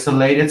became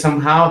isolated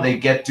somehow. They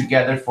get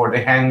together for the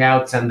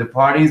hangouts and the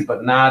parties,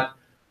 but not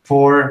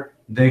for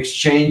the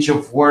exchange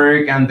of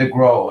work and the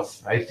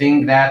growth. I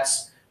think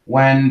that's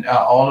when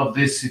all of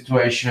these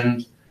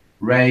situations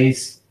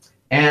raise,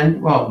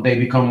 and well, they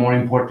become more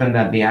important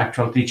than the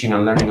actual teaching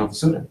and learning of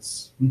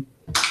students.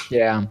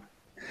 Yeah.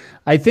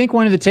 I think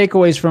one of the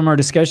takeaways from our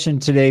discussion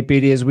today,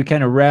 Petey, as we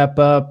kind of wrap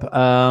up,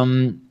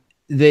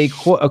 a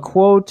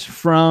quote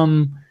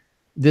from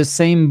this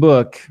same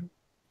book,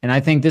 and I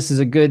think this is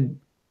a good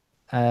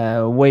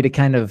way to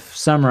kind of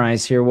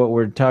summarize here what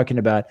we're talking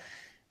about.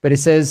 But it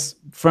says,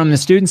 from the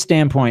student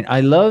standpoint,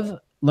 I love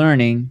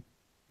learning,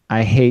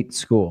 I hate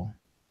school.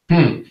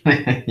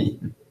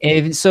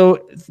 And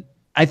so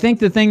I think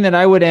the thing that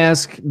I would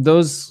ask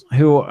those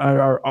who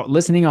are our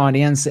listening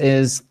audience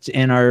is,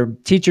 and our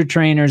teacher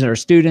trainers, our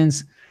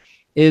students,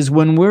 is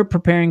when we're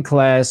preparing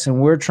class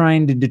and we're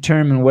trying to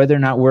determine whether or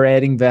not we're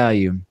adding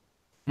value,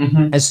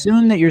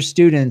 assume that your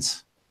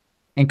students,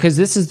 and because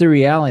this is the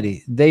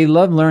reality, they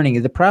love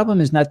learning. The problem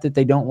is not that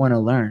they don't want to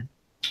learn,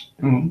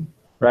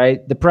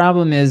 right? The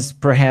problem is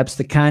perhaps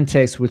the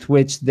context with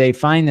which they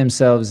find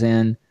themselves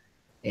in,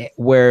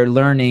 where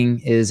learning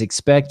is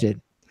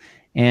expected.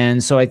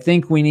 And so I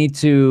think we need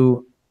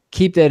to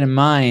keep that in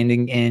mind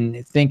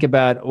and think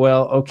about,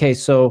 well, okay,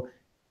 so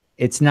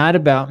it's not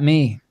about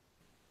me,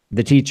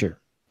 the teacher.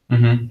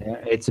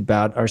 It's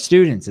about our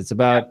students. It's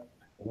about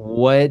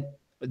what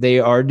they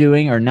are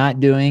doing or not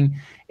doing,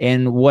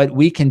 and what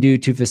we can do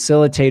to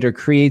facilitate or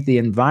create the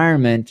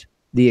environment,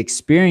 the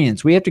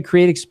experience. We have to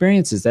create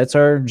experiences. That's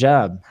our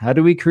job. How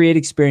do we create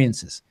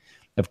experiences?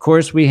 Of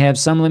course, we have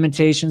some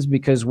limitations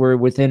because we're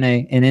within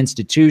an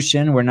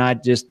institution. We're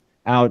not just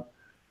out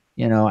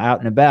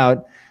and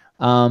about.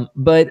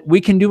 But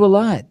we can do a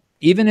lot.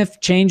 Even if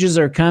changes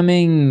are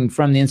coming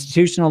from the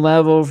institutional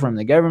level, from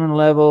the government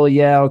level,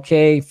 yeah,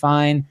 okay,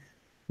 fine.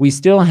 We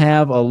still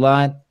have a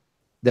lot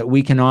that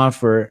we can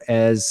offer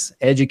as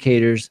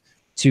educators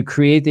to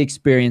create the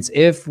experience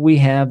if we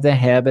have the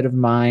habit of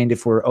mind,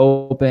 if we're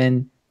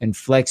open and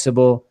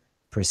flexible,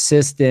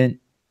 persistent,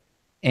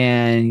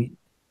 and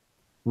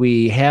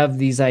we have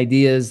these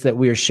ideas that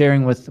we are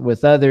sharing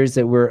with others,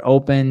 that we're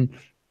open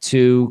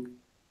to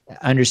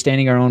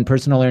understanding our own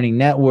personal learning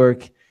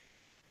network,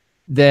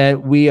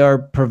 that we are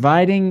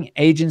providing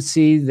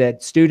agency,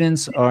 that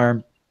students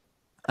are,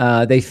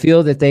 they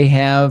feel that they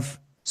have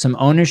some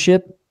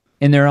ownership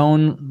in their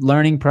own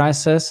learning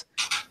process,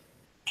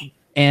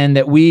 and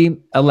that we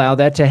allow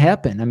that to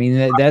happen. I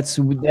mean,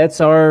 that's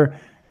our,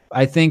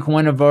 I think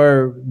one of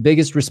our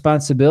biggest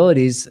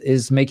responsibilities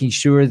is making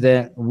sure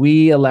that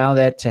we allow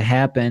that to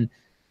happen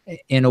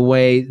in a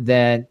way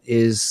that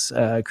is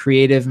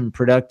creative and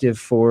productive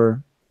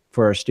for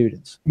our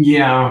students.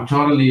 Yeah,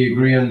 totally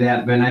agree on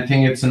that, Ben. I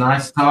think it's a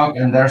nice talk,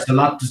 and there's a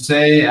lot to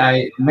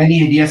say.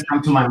 Many ideas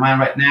come to my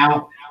mind right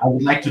now. I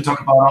would like to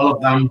talk about all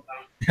of them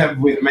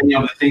with many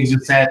of the things you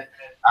said.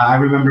 I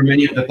remember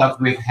many of the talks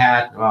we've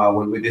had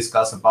when we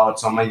discussed about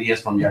some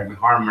ideas from Jeremy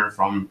Harmer,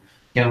 from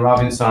Ken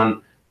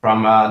Robinson,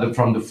 from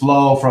the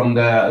flow, from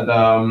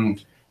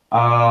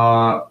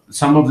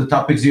some of the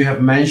topics you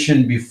have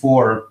mentioned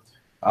before,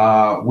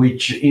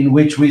 in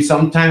which we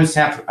sometimes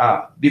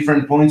have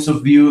different points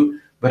of view,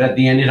 but at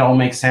the end it all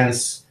makes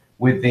sense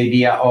with the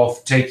idea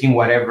of taking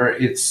whatever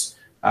it's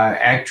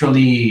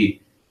actually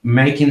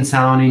making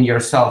sound in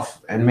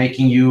yourself and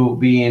making you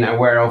being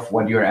aware of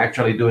what you're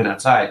actually doing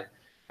outside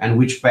and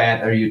which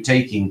path are you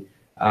taking.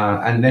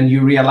 And then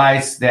you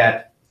realize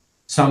that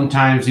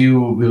sometimes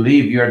you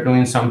believe you're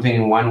doing something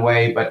in one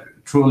way, but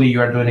truly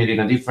you're doing it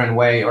in a different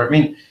way. Or I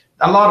mean,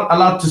 a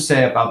lot to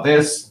say about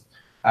this.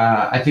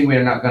 I think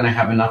we're not going to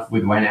have enough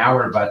with 1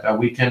 hour, but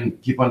we can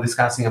keep on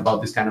discussing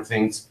about these kind of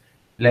things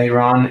later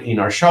on in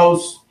our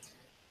shows.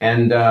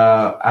 And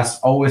as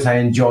always, I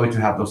enjoy to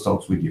have those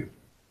talks with you.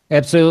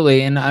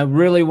 Absolutely. And I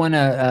really want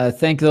to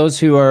thank those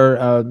who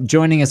are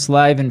joining us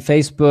live in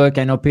Facebook.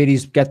 I know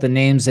Petey's got the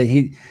names that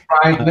he...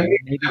 Right. Let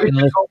me go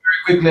very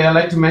quickly. I'd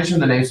like to mention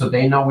the names so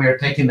they know we are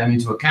taking them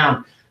into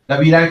account.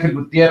 David Ángel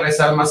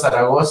Gutiérrez, Alma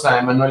Zaragoza,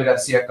 Emanuel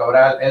García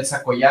Cabral,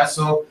 Elsa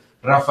Collazo,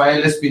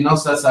 Rafael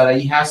Espinosa,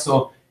 Saraí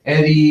Jasso,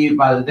 Eddie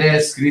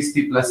Valdés,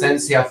 Cristi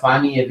Plasencia,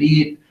 Fanny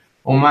Edith,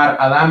 Omar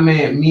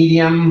Adame,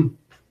 Miriam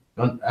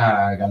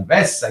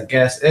Galvez, I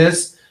guess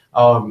is...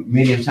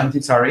 Miriam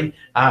something, sorry.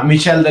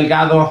 Michelle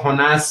Delgado,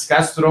 Jonas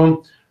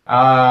Castro,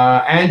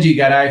 Angie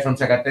Garay from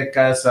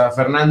Zacatecas,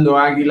 Fernando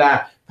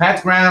Aguila,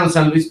 Pat Brown,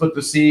 San Luis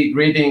Potosí,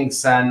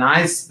 greetings.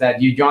 Nice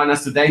that you join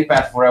us today,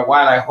 Pat, for a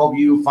while. I hope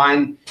you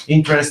find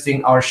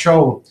interesting our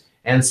show.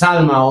 And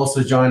Salma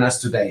also joined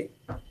us today.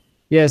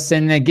 Yes,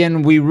 and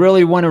again, we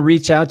really want to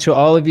reach out to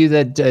all of you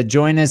that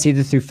join us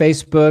either through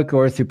Facebook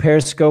or through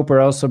Periscope.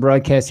 We're also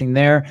broadcasting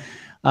there.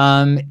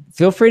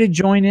 Feel free to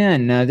join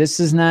in.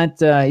 This is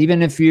not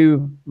even if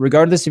you,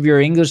 regardless of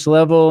your English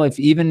level, if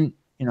even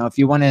if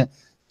you want to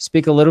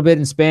speak a little bit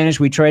in Spanish,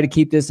 we try to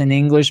keep this in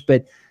English.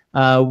 But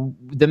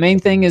the main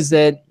thing is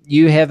that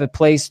you have a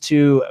place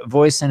to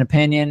voice an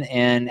opinion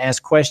and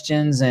ask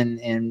questions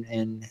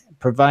and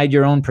provide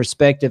your own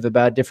perspective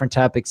about different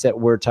topics that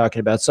we're talking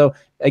about. So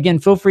again,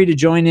 feel free to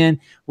join in.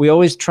 We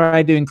always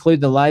try to include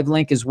the live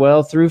link as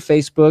well through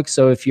Facebook.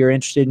 So if you're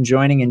interested in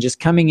joining and just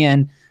coming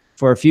in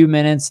for a few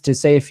minutes to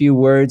say a few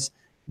words,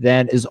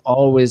 that is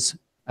always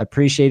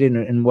appreciated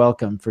and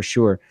welcome for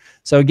sure.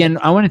 So again,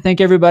 I want to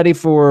thank everybody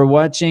for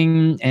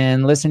watching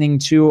and listening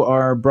to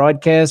our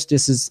broadcast.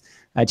 This is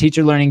a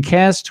Teacher Learning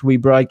Cast. We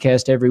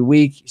broadcast every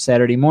week,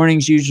 Saturday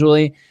mornings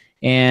usually,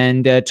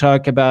 and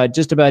talk about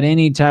just about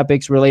any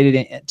topics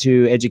related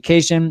to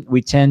education.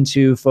 We tend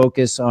to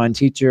focus on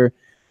teacher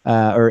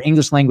or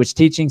English language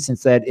teaching,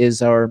 since that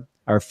is our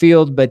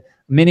field, but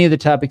many of the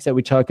topics that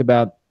we talk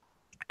about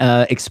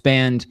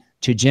expand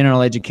to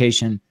general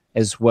education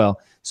as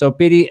well. So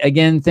Piri,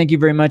 again, thank you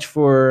very much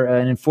for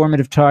an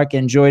informative talk.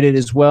 Enjoyed it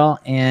as well,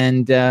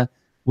 and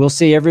we'll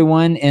see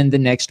everyone in the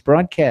next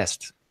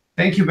broadcast.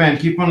 Thank you, Ben.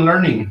 Keep on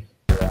learning.